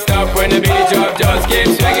booty non-stop when the beat drop. Just keep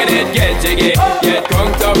swinging it, get jiggy, get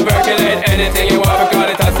crunked up, percolate anything you want.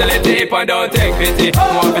 Because it's hostility, and don't take pity.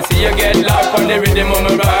 Want to see you get locked on the rhythm of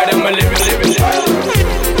my ride and my lyric.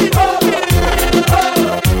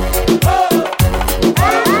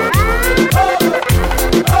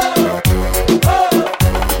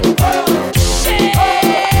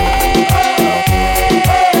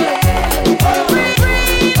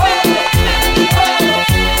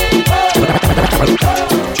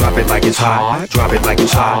 Drop it like it's hot, drop it like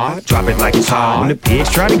it's hot, drop it like it's hot. When the pigs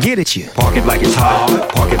try to get at you, park it like it's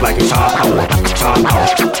hot, park it like it's hot, park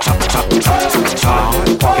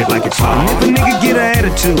it like it's hot. If a nigga get an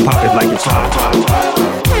attitude, pop it like it's hot.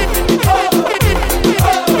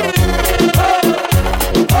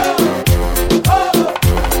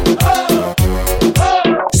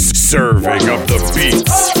 Serving up the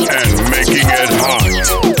beats and making it hot.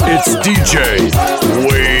 It's DJ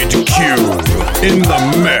Wade Q in the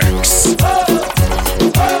mix.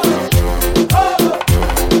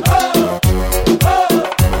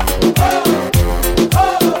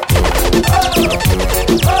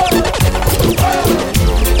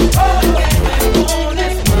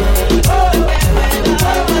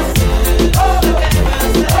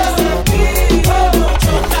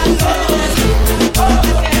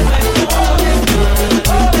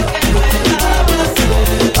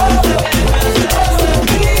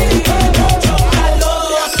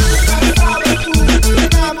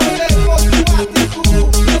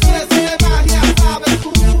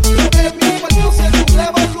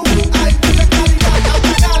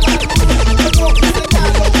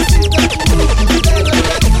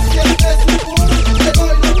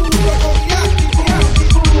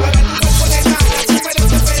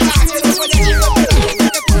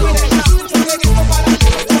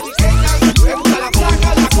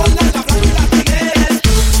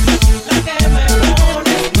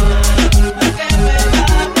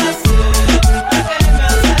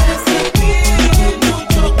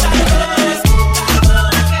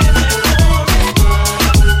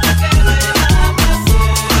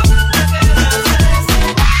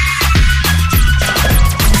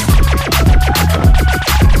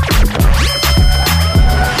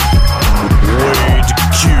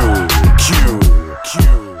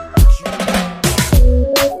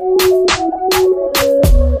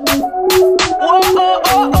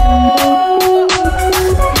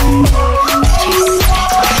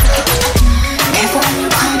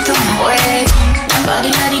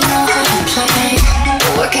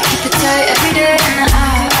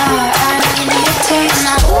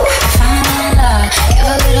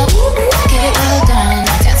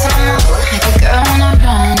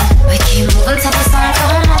 Top of song,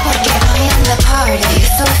 come on, porque voy in the party.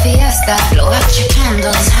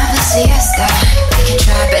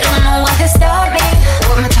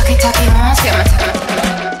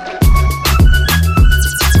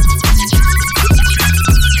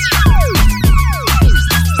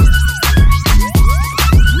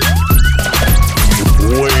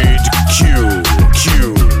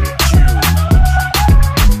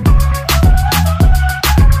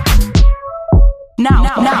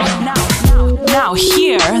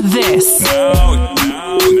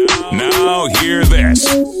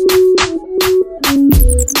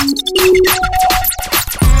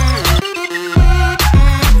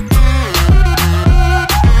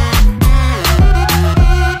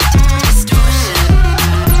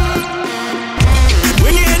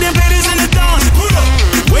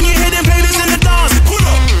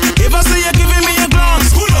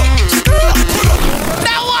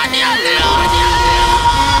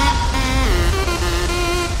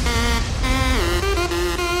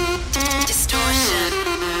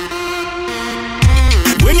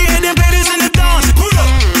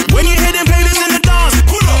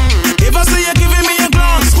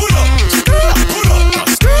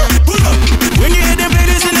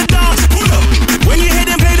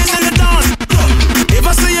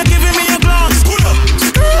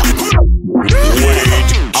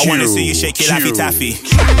 wanna see you shake your laffy taffy.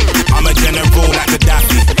 I'm a general like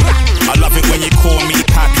Gaddafi. I love it when you call me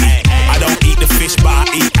pappy. I don't eat the fish, but I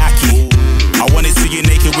eat ackee. I wanna see you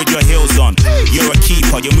naked with your heels on. You're a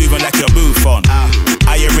keeper, you're moving like you're Buffon.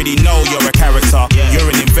 I already know you're a character.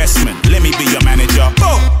 You're an investment, let me be your manager.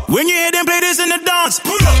 When you hear them play this in the dance,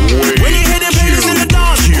 pull up. When you hear them play this in the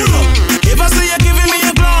dance, pull up. If I see you giving me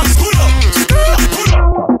a glance, pull up. Pull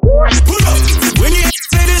up. Pull up. When you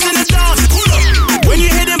play this in the dance, pull up. When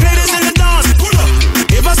you hear them play this in the dance, pull up.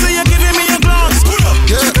 If I see you giving me a glance, pull up.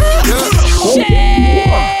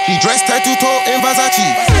 She dressed head to toe in Versace.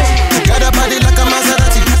 She got a body like a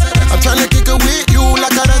Maserati. I'm tryna kick it with you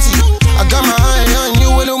like a Razzie. I got my eye on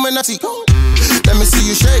you, Illuminati. Let me see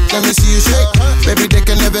you shake, let me see you shake. Baby, they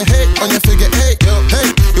can never hate on your figure eight.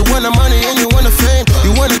 Hey, you want the money and you want the fame.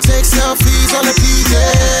 You wanna take selfies on the PJ.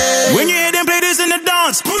 When you hear them play this in the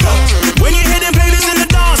dance, pull up. When you hear them play this in the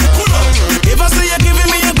dance, pull up. If I see you giving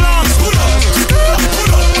me a glance, pull up.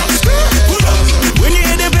 Pull up. Pull up. When you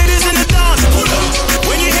hear them play this in the dance, pull up.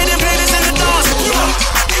 When you hear them play this in the dance, pull up.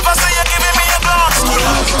 If I see you giving me a glance, pull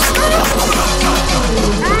up.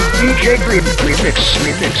 DJ Green Remix.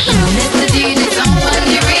 Mr. DJ, someone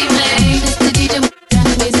you remix. Mr. DJ, turn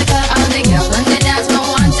the music up. All the girls on the dance floor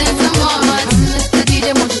wanting some more. Mr.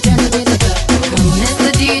 DJ, won't you turn the music up?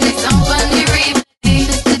 Mr. DJ, someone you remix.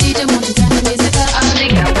 Mr. DJ, won't you turn the music up? All the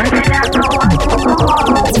girls on the dance floor wanting some more.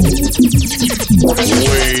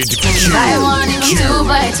 By one, even two,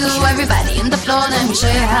 by two, everybody in the floor. Let me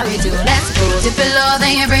show you how we do. Let's go. Dip it low,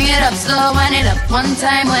 then you bring it up slow. Wind it up one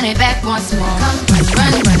time, wind it back once more. Come,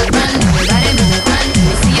 run, everybody move it, run. Let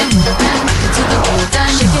me see you move, run. Rock it to the cool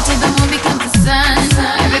done. Shake it till the moon becomes the sun.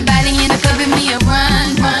 Everybody in the club, give me a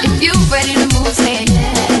run. If you ready to move, say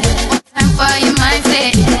yeah. One time for your mind,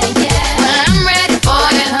 say yeah. Well, I'm ready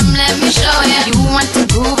for you, let me show you. You want to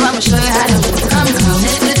groove, I'ma show you how to move. Come,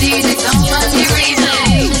 Mr. DJ, don't run the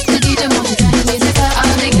replay. Mr. DJ, won't you turn the music up?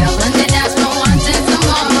 All the girls on the dance floor wanting some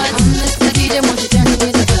more. Mr. DJ, won't you turn the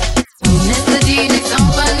music up? Mr. DJ,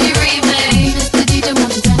 don't run the replay. Mr. DJ,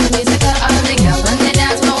 won't you turn the music up? All the girls on the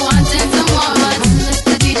dance floor wanting some more.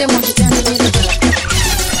 Mr. DJ, won't you turn the music up?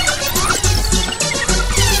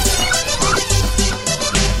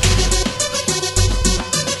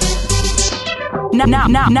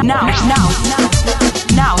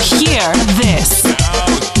 Now hear this.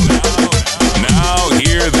 Now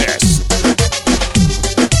hear this.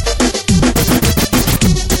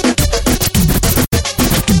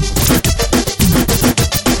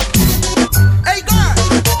 Hey, God!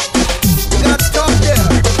 You got to stop there.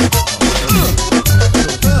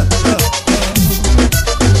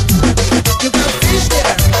 You got fish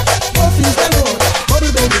there. Both is the road.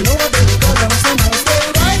 Bubble baby, no baby, cause I'm somehow stay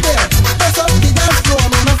right there. That's up the dance floor.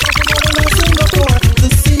 I'm not fucking over no Singapore. To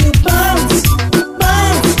see you bounce,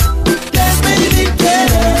 bounce. Let's make it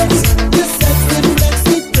dance. You sexy,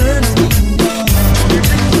 flexy, turn me on.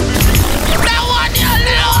 That one, you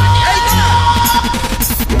little. Hey, God!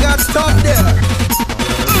 You got to stop there.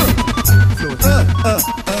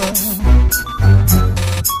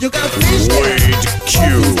 You got fish there. Q.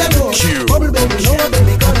 Bubble baby, no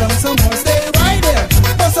baby, cause I'm somehow stay right there.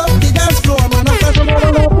 Bust up the dance floor, man. I'm not from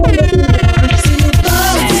over no see you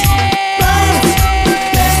bounce, bounce.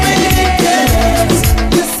 Let's make it dance.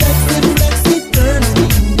 You sexy, flexy, turn me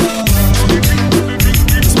on.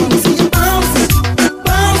 Just wanna see you bounce,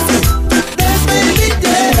 bounce. Let's make it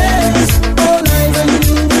dance. All eyes on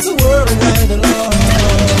you, it's a worldwide alone.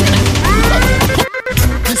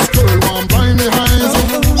 This girl want blind me eyes.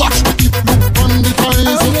 Watch the hip look on the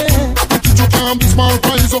ties. You can't be small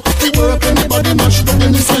prize. We work anybody mash down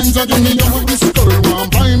in the signs again. This girl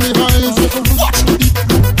want blind me eyes. Watch the hip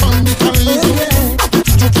look on the ties.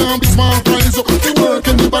 You can't be small prize. We work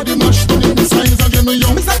anybody mash down in the signs again.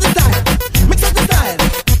 Mix up the style, mix up the style.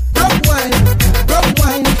 Rock wine, rock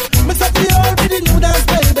wine. Mix up the already new dance,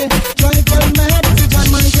 baby. Drive your mad, it's on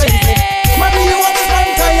my crazy. Maybe you want to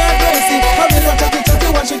stand tired, crazy. Come in, watch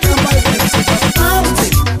it, watch it, come by, baby. Bounce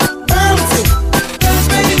it, bounce it. Let's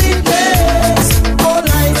make it dance. All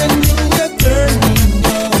eyes on you, you're turning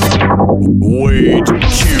on. Wait,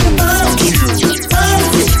 Q. Bounce it,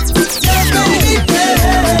 bounce it. Let's make it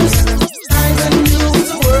dance. Eyes on you, it's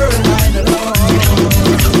a worldwide alone.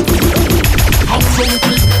 I'm so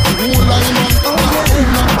quick, whole line man. I'm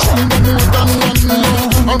not more than one man.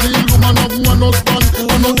 A real woman of one husband.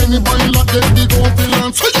 I know anybody like that, they go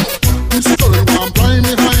freelance. This girl want blind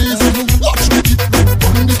me eyes. Watch the hip look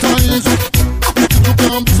on the ties. You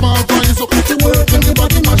can't be smart prize. To work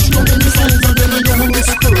anybody mash down in the signs again.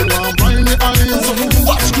 This girl want blind me eyes.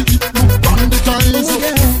 Watch the hip look on the ties.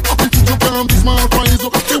 You can't be smart prize.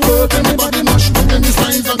 To work anybody mash down in the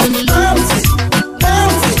signs again.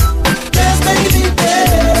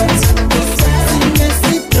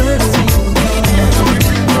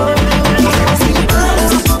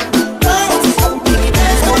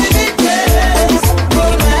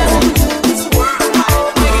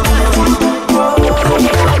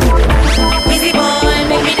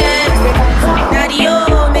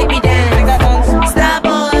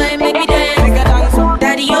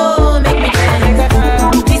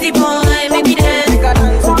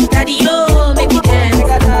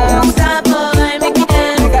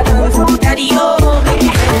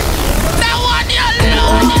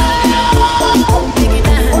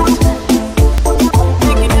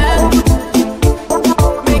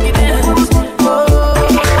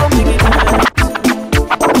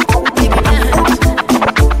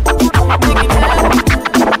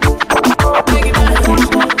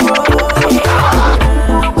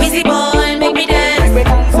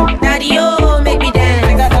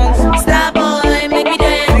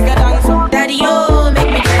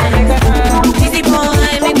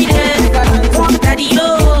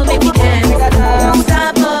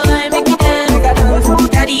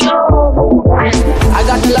 I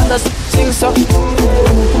got the love to sing so.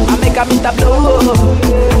 I make her meet a blow.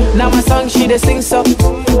 Now my song she dey sing so.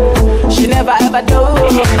 She never ever do.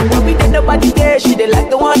 When we did nobody there, she dey like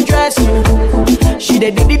the one dress, you know. She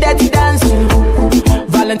dey do the dirty dance, you know.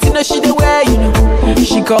 Valentino she dey wear, you know.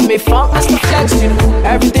 She call me funk master flex, you know.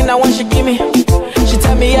 Everything I want she give me. She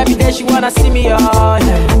tell me every day she wanna see me, oh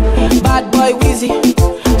yeah. Bad boy Weezy,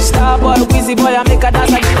 star boy Weezy boy, I make her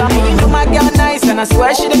dance like that. You know my girl nice and I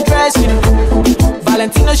swear she dey dress, you know.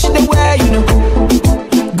 Valentino she dey wear, you know.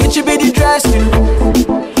 Gucci be the dress, you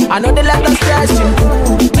know. I know they like the stress, you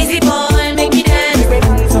know. Weezy boy make me dance.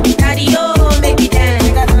 Daddy oh make me dance.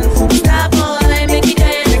 Star boy make me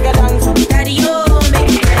dance. Daddy oh make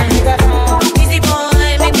me dance. Weezy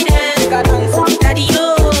boy make me dance. Daddy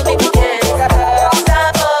oh make me dance.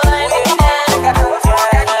 Star boy make me dance.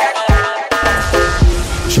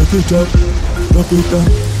 Shake it up, rock it up.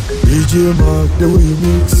 DJ Mark, the way you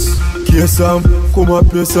mix. K-Sam, come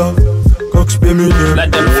up, P-Sam. Cox pay me name.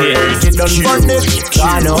 Let them feel. Sit down pon it,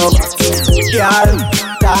 turn over. Girl,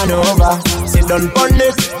 turn over. Sit down pon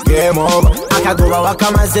it, game over. Akagoba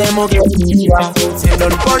wakama zemo game over. Sit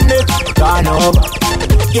down pon it, turn over.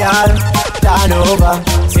 Girl, turn over.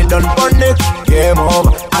 Sit down pon it, game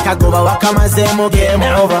over. Akagoba wakama zemo game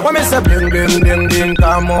over. When me say bling bling bling bling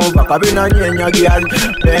come over. Kabina nyenya girl,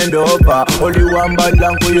 bend over. Only one bad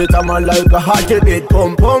lang create man like a heartbeat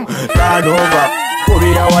pum pum. Turn over.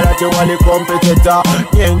 Kubira wala te wali competitor.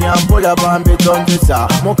 Nyenya mpola bambi tontisa.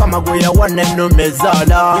 Moka magoya wane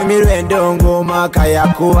numezala. Mimirwendo ngoma kaya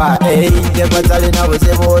kuwa. Ndekwatali na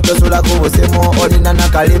wosemo. Tosula kuwosemo. Olina na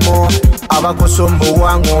kalimo. Abakusumbu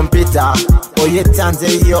wangu mpita. Oye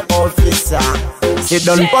tanze yo officer. Sit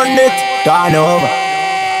down pon it, turn over.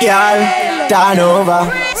 Girl, turn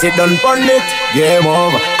over. Sit down pon it, game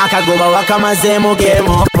over. Akagoba wakama zemo game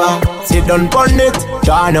over. Sit down pon it,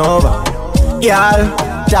 turn over. Girl,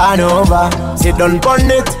 turn over. Sit down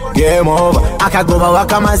pon it, game over. Akagoba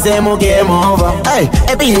wakama zemo game over. Hey,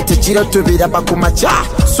 ebi hit chiro tubira pakumacha.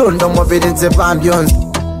 Sundo movidenze bambions.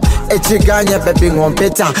 Echiganya baby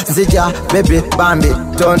ngompeta. Zija baby bambi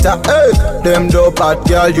tonta. Hey, them dope at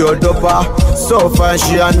girl you dopa. So far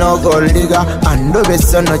she a no go liga. Ando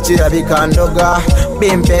beso no chira bikandoga.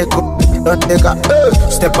 Bimpe don't take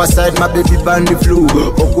a step aside my baby bandy flu.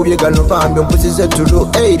 Okubye no bambi mpusize tulu.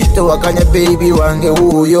 Hey, to wakanya baby wange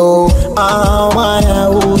uyo. I wanna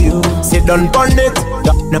uyo. Sit down pon it,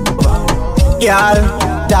 turn over. Girl,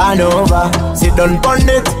 turn over. Sit down pon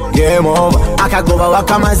it, game over. Akagoba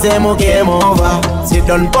wakama zemo game over. Sit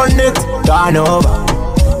down pon it, turn over.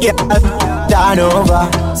 Girl, turn over.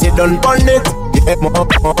 Sit down pon it, game over.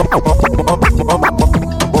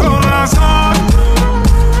 Corazon,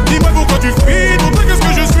 dis-moi pourquoi tu fuis, dis-moi qu'est-ce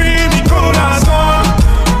que je suis, Nicolas.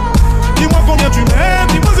 Dis-moi combien tu m'aimes,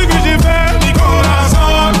 dis-moi ce que j'ai fait, Nicolas.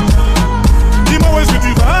 Dis-moi où est-ce que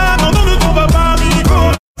tu vas, non, non, ne t'en vas pas,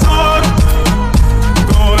 Nicolas.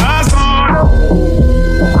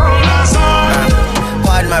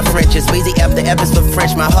 Pardon my French, it's Weezy after episode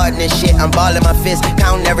French. My heart in this shit, I'm balling my fist,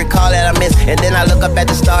 counting every call that I miss. And then I look up at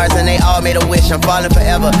the stars and they all made a wish. I'm falling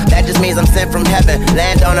forever, that just means I'm sent from heaven.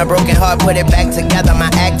 Land on a broken heart, put it back together. My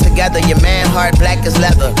act together, your man heart black as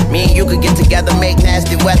leather. Me and you could get together, make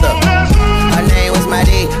nasty weather. Her name was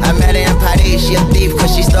Maddie, I met her in Paris. She a thief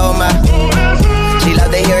cause she stole my. She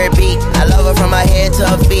love to hear it beat, I love her from her head to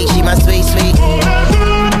her feet. She my sweet, sweet.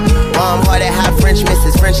 Heart that hot French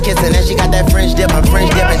misses, French kissing, and she got that French dip. I'm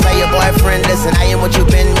French dipping. Tell your boyfriend, listen, I am what you've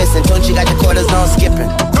been missing. Don't you got your quarters on skipping?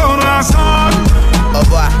 Corazon, oh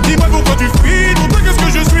boy. Dis-moi pourquoi tu fuis, dis-moi qu'est-ce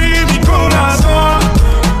que je suis, Nicolas.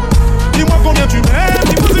 Dis-moi combien tu m'aimes,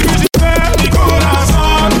 dis-moi ce que j'ai fait, Nicolas.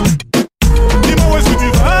 Dis-moi où est-ce que tu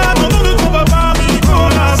vas, non, non, ne t'en vas pas,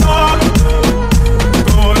 Nicolas.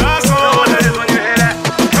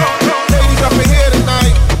 Ladies up in here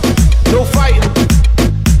tonight, no fighting.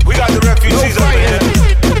 Refugees no fighting.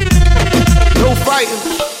 No fighting.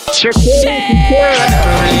 I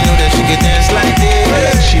never really knew that she could dance like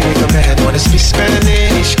this. She make a man wanna speak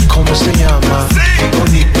Spanish. Como se llama?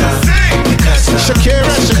 Bonita.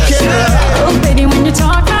 Shakira, Shakira. Oh, baby, when you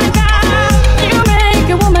talk like that, you make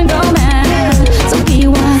a woman go mad. So be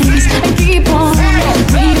wise and keep on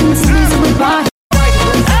reading the signs of the body.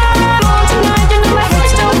 I'm on tonight, you know my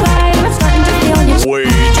hips don't lie. I'm starting to feel you. Way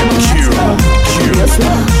to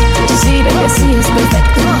See, baby, see, it's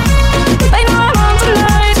perfect. I know I'm on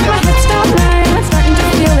tonight, my hips don't lie. I'm starting to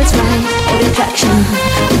feel it's right. All the attraction,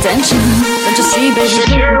 the tension. Don't you see, baby?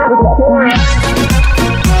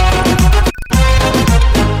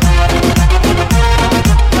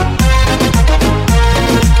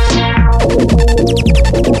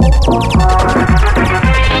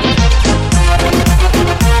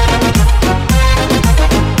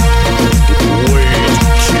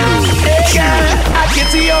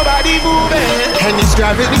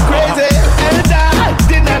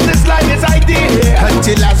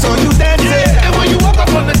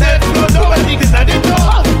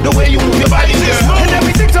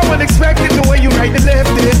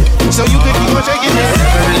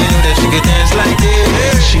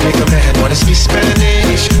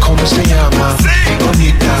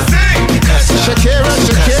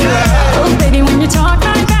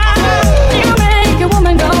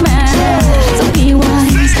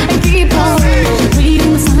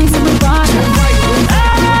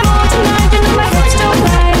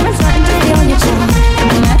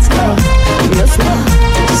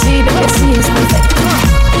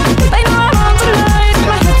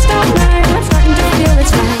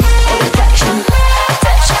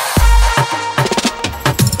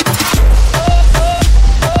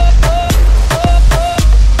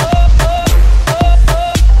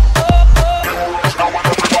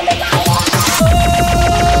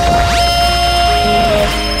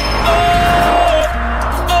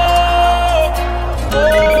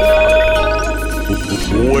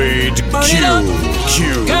 Wade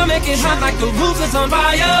Q. Girl, make it hot like the roof is on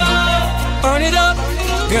fire. Burn it up.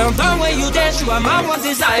 Girl, the way you dance, you are my one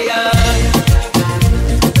desire.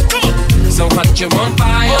 So hot you're on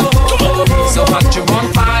fire. So hot you're on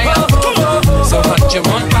fire. So hot you're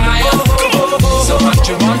on fire. So hot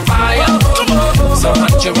you're on fire. So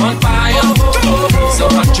hot you're on fire. So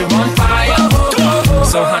hot you're on fire.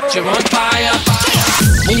 So hot you're on fire.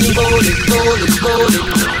 When you roll it, roll it, roll it.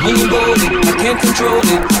 When you roll it, I can't control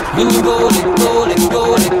it. When you roll it, roll it,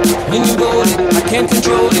 roll it. When you roll it, I can't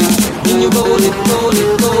control it. When you roll it, roll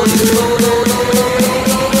it, roll it, roll it.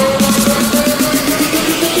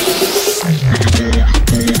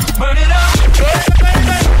 Burn it up.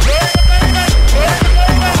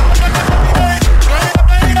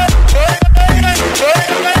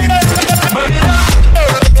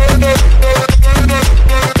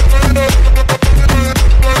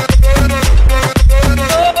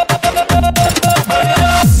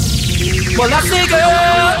 Well, I say, girl,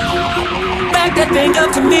 back that thing up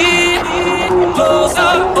to me.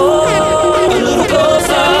 Closer, oh, a little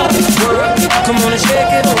closer. Work it, come on and shake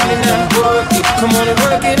it on me now. Work it, come on and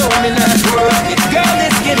work it on me now. Work it, girl,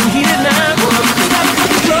 it's getting heated now. Work it,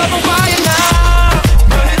 love on fire now.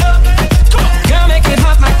 Burn it up, girl, make it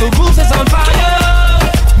hot like the roof is on fire.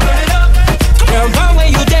 Burn it up, girl, the way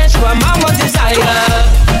you dance, you are my one desire.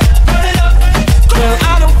 Burn it up, girl,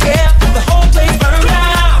 I don't care, the whole place burn out.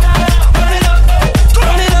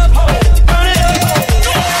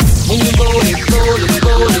 When you roll it, roll it,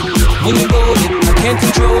 roll it. When you roll it, I can't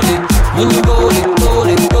control it. When you roll it, roll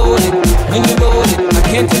it, roll it. When you roll it, I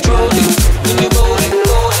can't control it. When you roll it,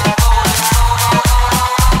 roll it.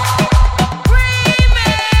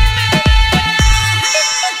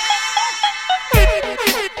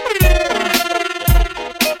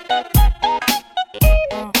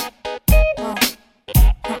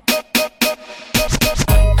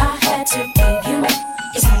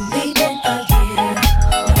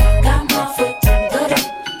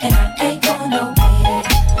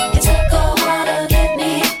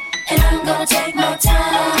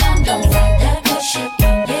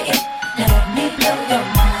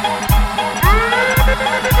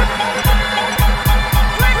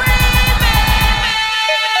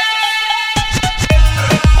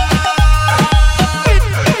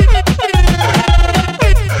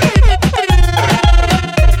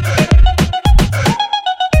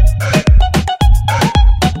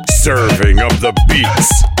 Serving up the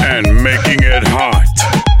beats and making it hot.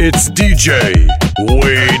 It's DJ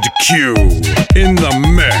Wade Q in the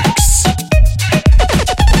mix.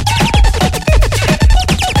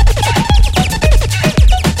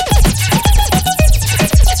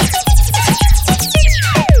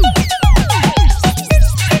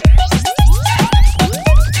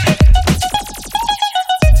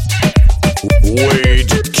 Wade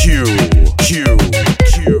Q, Q,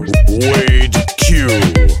 Q, Wade Q,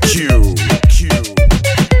 Q, Q.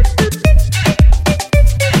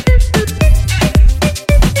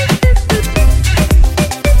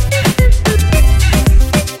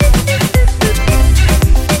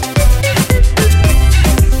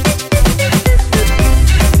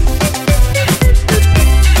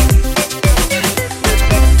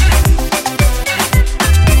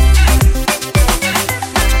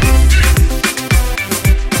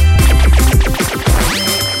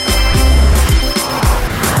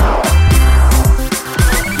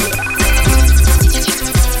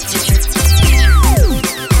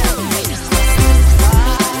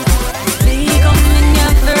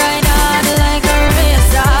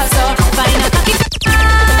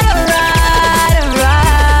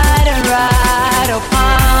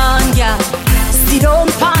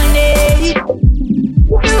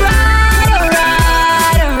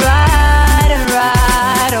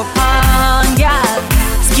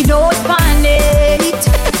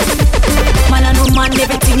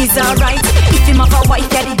 Is alright. If him have a wife,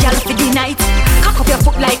 get the girl for the night. Cock up your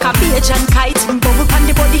foot like a Bajan kite. Bubble pan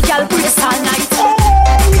the body, girl, brace all night.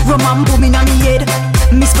 Rum and boom in on me head.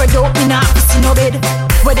 Me spread out, me not pussy no bed.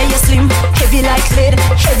 Whether you slim, heavy like lead.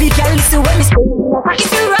 Heavy girl, listen when me spread. If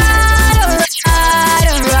you ride,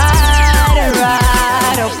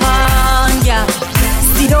 upon ya,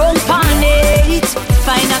 sit down pon it.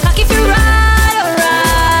 Find a cock if you ride.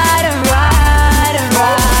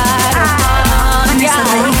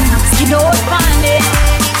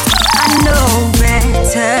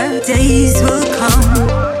 Days will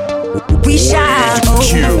come, we shall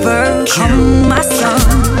overcome, my son.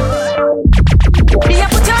 Yeah,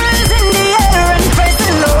 put your hands in the air and praise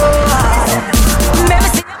the Lord. Remember,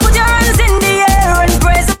 say, put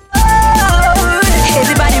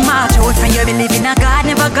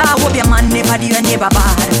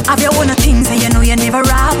Have your own things and you know you never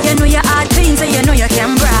rob. You know you hard things and you know you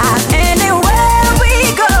can brag. Anywhere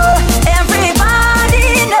we go,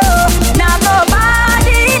 everybody know. Now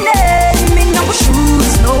nobody name me no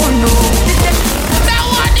shoes, no. That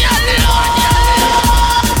one you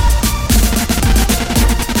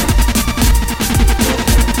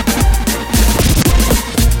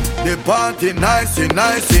The party nice,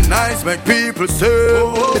 make people say.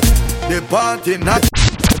 The party nice.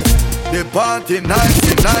 The party nice,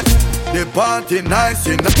 the party nice,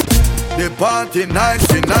 the party nice,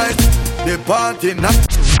 the party nice,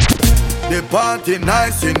 the party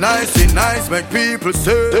nice, make people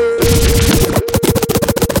say.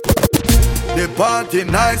 The party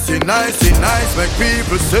nice, make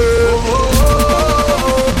people say.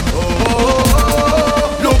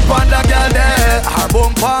 Look on the girl there, her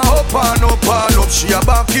bumper up and up and up. She a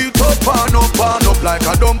back it up and up and up like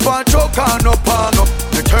a dumper choke and up and up.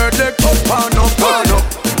 The third leg up and up and up.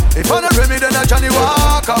 If I don't me then I Johnny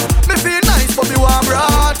Walker. Me feel nice but me want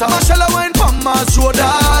brata. Marshall wine from my shoulder.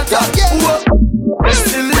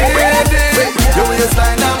 Still lady, your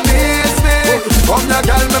waistline amaze me. Come your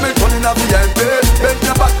girl, me turning up VIP. Bend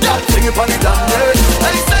your back, girl, sing it on the damn.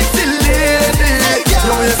 I say still lady,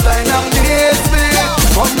 your waistline amaze me.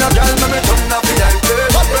 Come your girl, me turning up VIP.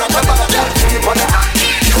 Bend your back, girl, sing it on the damn.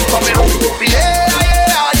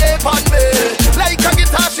 Yeah, pan me. Like a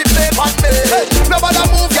guitar, she play pan me. Nobody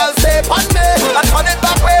move, girl, stay pan me. And turn it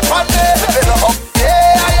back way pan me.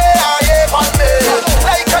 Yeah, pan me.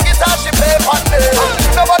 Like a guitar, she play pan me.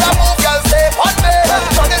 Nobody move, girl, stay pan me.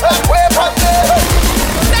 Turn it back way pan me.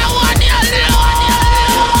 That one you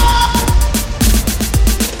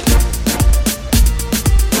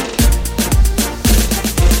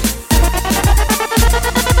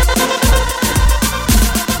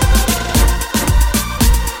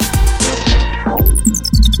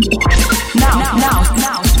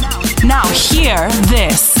Now hear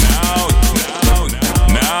this.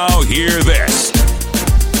 Now hear this.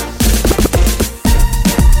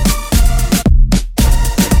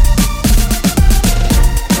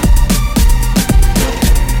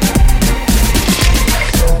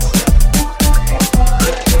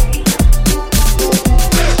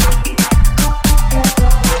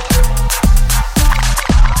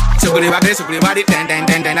 Sugary body,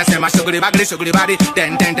 den. I say my sugary body, den. Sugary body,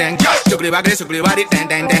 den. I say my sugary body, den.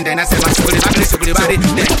 Sugary body,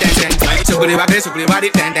 den.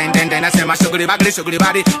 I say my sugary body, den. Sugary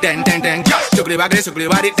body,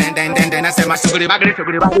 den. I say my sugary body.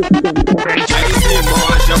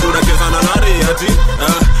 Washa buda cheza na nari yati,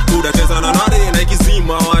 buda cheza na nari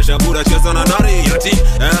naikizima. Washa buda cheza na nari yati,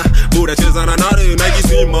 buda cheza na nari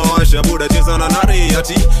naikizima. Washa buda cheza na nari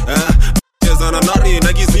yati, cheza na nari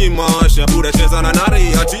naikizima. Washa buda cheza na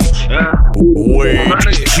nari yati.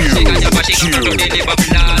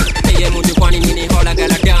 Iye mutu kwani mini hola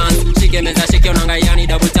gala dance. Shike meza shike onanga yani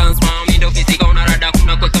double dance. Mami ndo fisika unarada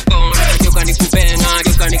kuna kwa kapon. Yuka ni kupenga,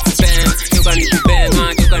 yuka ni kupenga, yuka ni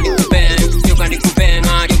kupenga, yuka ni kupenga, yuka ni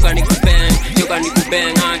kupenga, yuka ni kupenga, yuka ni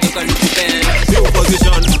kupenga, yuka ni kupenga. New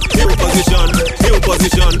position, new position, new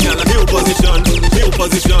position, yalla new position, new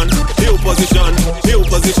position, new position, new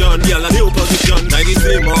position, yalla new position.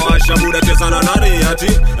 Naikizima washa buda cheza na nari yati,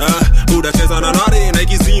 buda cheza na nari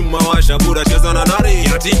naikizima. Washa buda cheza na nari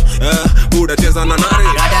yati, buda cheza na nari.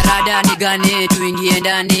 Rada nigane tuingie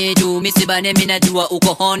ndani tu misibane mina jua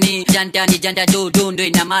uko honi. Janta ni janta dudu ndo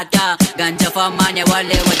inamata. Ganja famanya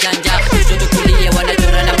wale wajanja. Kushoto kulia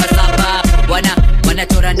wanachora na masaba.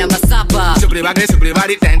 Wanachora na masaba. Sugary body,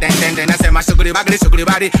 den. I say my sugary body,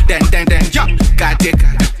 den. Yo, katika,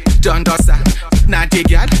 jondosa,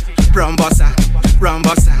 natigyal, rombosa,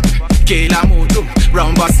 kila mutu,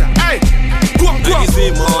 rombosa. Hey, go.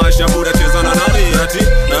 Naikizima washa buda cheza na nari yati,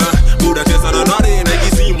 buda cheza na nari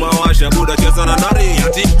naikizima. Washa buda cheza na nari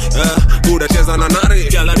yati, buda cheza na nari.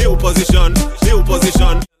 Yalla new position, new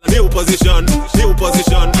position, new position, new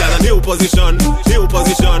position, yalla new position, new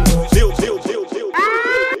position, new.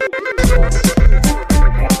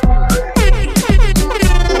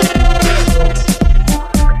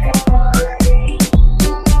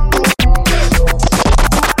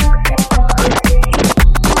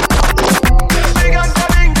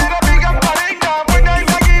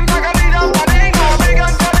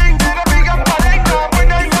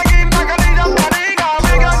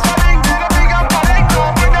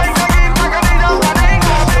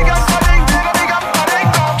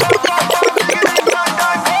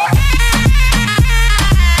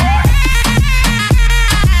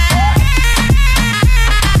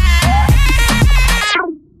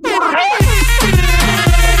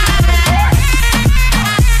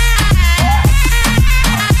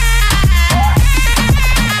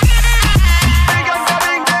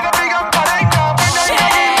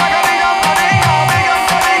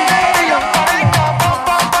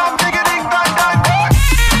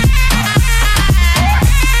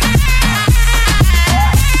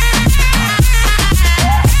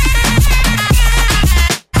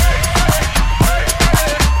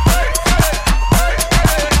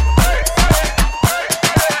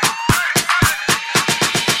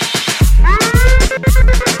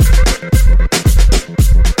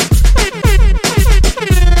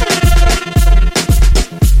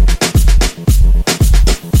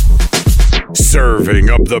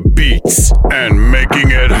 up the beats and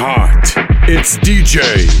making it hot. It's DJ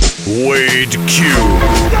Wade Q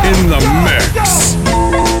in the mix.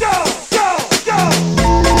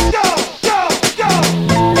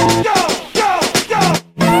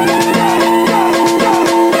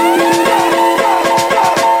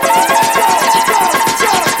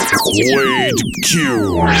 Wade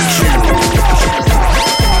Q.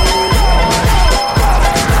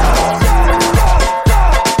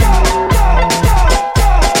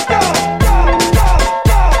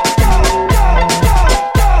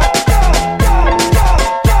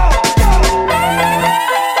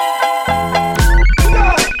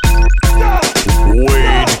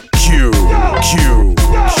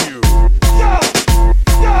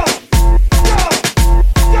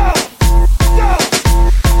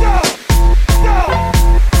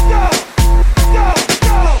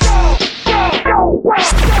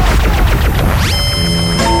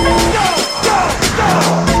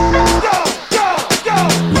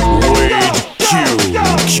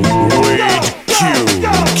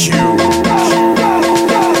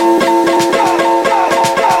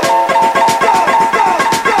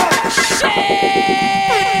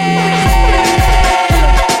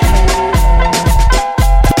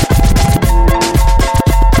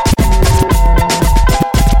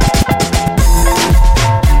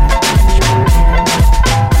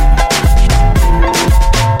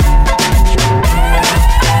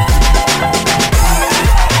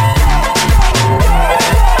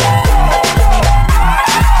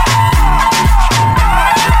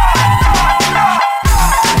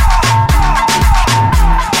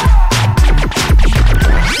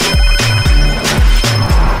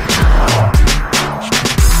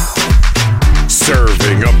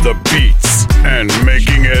 Serving up the beats and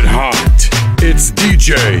making it hot. It's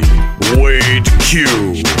DJ Wade Q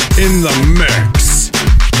in the mix.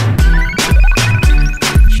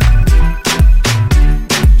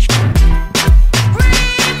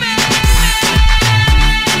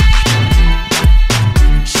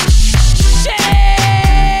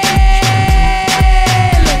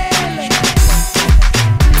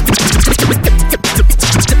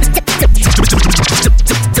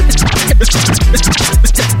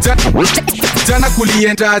 Jana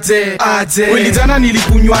kulienda aje, kweli jana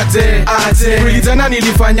nilikunywa aje, kweli jana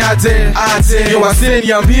nilifanya aje, yo wasile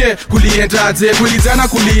niambie kulienda aje, kweli jana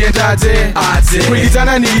kulienda aje, kweli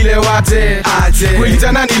jana nililewa aje, kweli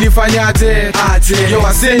jana nilifanya aje, yo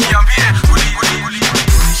wasile niambie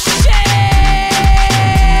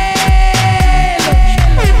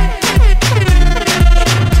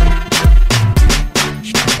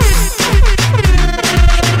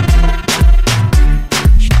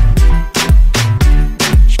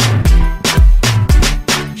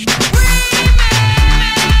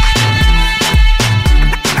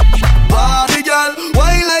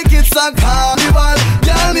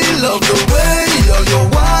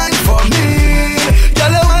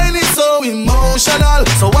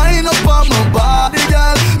so wind up on my body,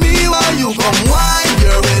 girl. Me while you come wind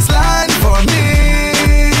your waistline for me.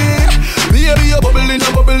 Baby, you're bubbling,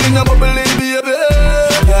 baby.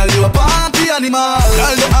 Girl, you a party animal.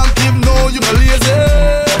 Girl, you active, no, you not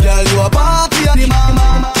lazy. Girl, you a party animal.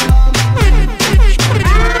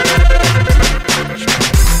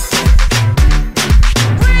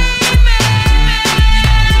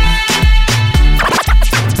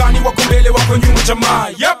 Wako nyuma jamaa,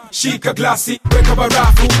 yep. Shika glasi, weka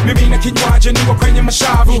barafu, mimi na kinywaji niwa kwenye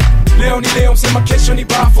mashavu. Leo ni leo, msema kesho ni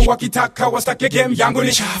bafu. Wakitaka wastake game yangu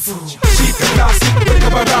ni chafu. Shika glasi, weka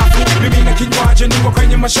barafu, mimi na kinywaji niwa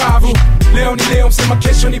kwenye mashavu. Leo ni leo, msema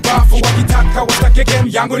kesho ni bafu. Wakitaka wastake game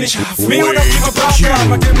yangu ni chafu. Mimi unakiva baka,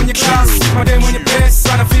 mademu mwenye class, mademu mwenye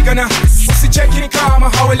pesa, anafika na usicheki ni kama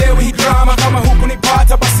hawelewi hii drama. Kama huku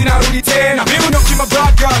nipata basi narudi tena. Mimi unakiva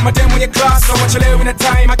baka, mademu mwenye class, hawachelewi na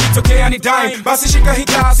time, akitokea ni dime. Basi shika hii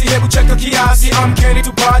glasi, hebu cheka kiasi. Amkeni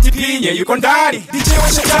tupati pinye, yuko ndani. DJ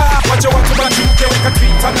washata, wacha watu banduke. Weka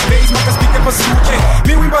tweeta na bass, maka speaker pasuke.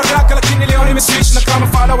 Mi wimba raka lakini leo nimeswitch. Na kama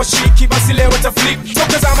fala washiki, basi leo wataflip.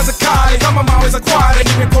 Toka zama za kale, kama mawe za kware.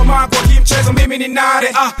 Nimekoma kwa hii mchezo, mimi ni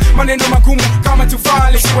nare. Maneno magumu kama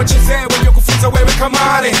tufale. Siwacheze walio kufunza wewe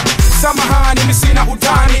kamare. Samahani, mimi sina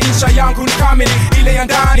utani. Insha yangu ni kamili, ile ya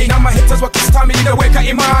ndani. Na mahaters wakistamili, naweka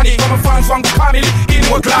imani. Kama fans wangu kamili,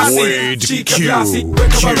 inua glasi. Shika glasi,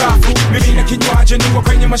 weka barafu, mimi na kinywaji niwa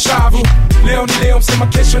kwenye mashavu. Leo ni leo, msema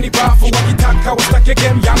kesho ni bafu. Wakitaka wastake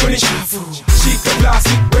game yangu ni chafu. Shika glasi,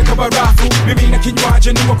 weka barafu, mimi na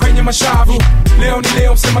kinywaji niwa kwenye mashavu. Leo ni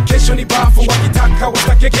leo, msema kesho ni bafu. Wakitaka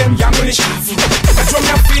wastake game yangu ni chafu. Najua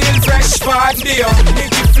mna feel fresh vibe ndio,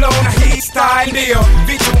 niki flow na hii style ndio.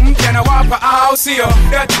 Vitu pia na wapa au sio?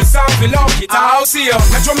 Dirty sound below it au sio?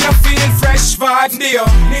 Na drum ya feel fresh vibe ndio,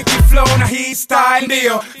 Nicky flow na hii style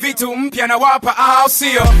ndio, vitu mpya na wapa au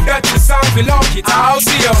sio? Dirty sound below it au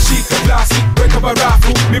sio? Shika glasi, weka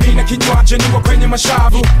barafu, mimi na kinywaji niko kwenye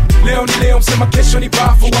mashavu. Leo ni leo, msema kesho ni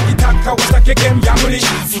bafu, wakitaka wasake game yangu ni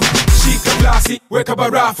chafu. Shika glasi, weka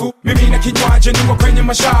barafu, mimi na kinywaji niko kwenye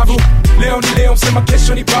mashavu. Leo ni leo, msema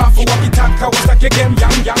kesho ni bafu, wakitaka wasake game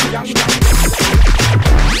yangu.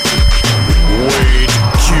 Wade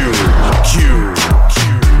Q.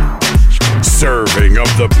 Serving up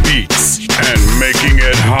the beats and making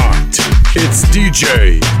it hot. It's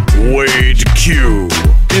DJ Wade Q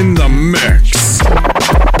in the mix.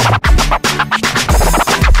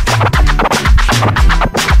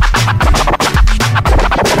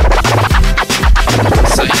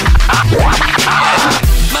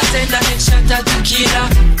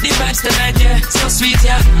 The vibes tonight, yeah, so sweet,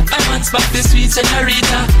 yeah. I want back the sweet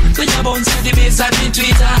senorita. When you bounce to the bass and the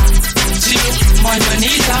tweeter. She my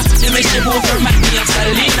bonita, they make the move remind me of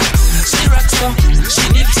Selena. She rocks up, she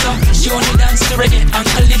dips up, she only dance to reggae and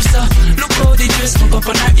calypso. Look how the dress hook up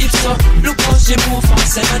on her hips up. Look how she move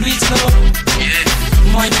fast and do it slow. Yeah,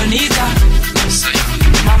 my bonita,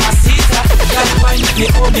 mamacita, girl wine me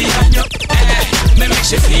hold me on you. Hey, me make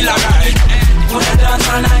she feel alright. Wanna dance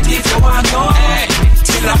all night if you want to. Hey,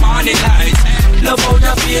 till the morning light. Love how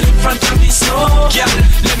you feel in front of me so. Girl,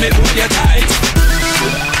 let me hold you tight.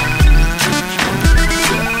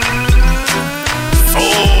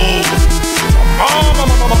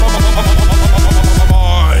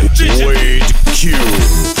 Wade Q.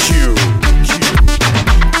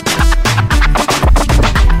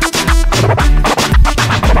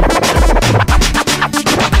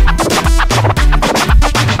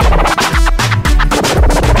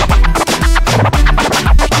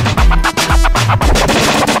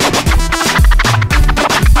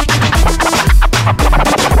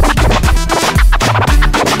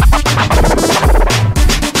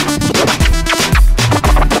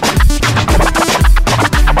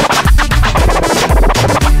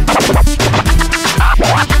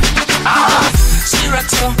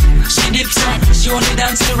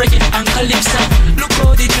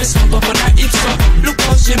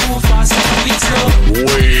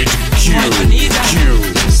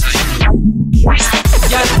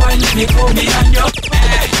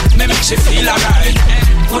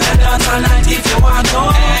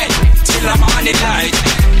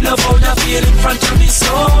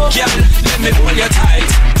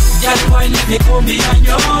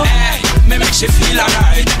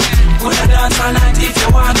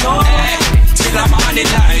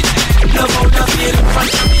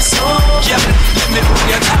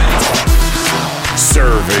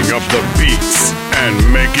 Serving up the beats and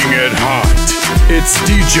making it hot. It's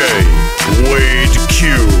DJ Wade Q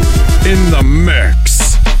in the mix.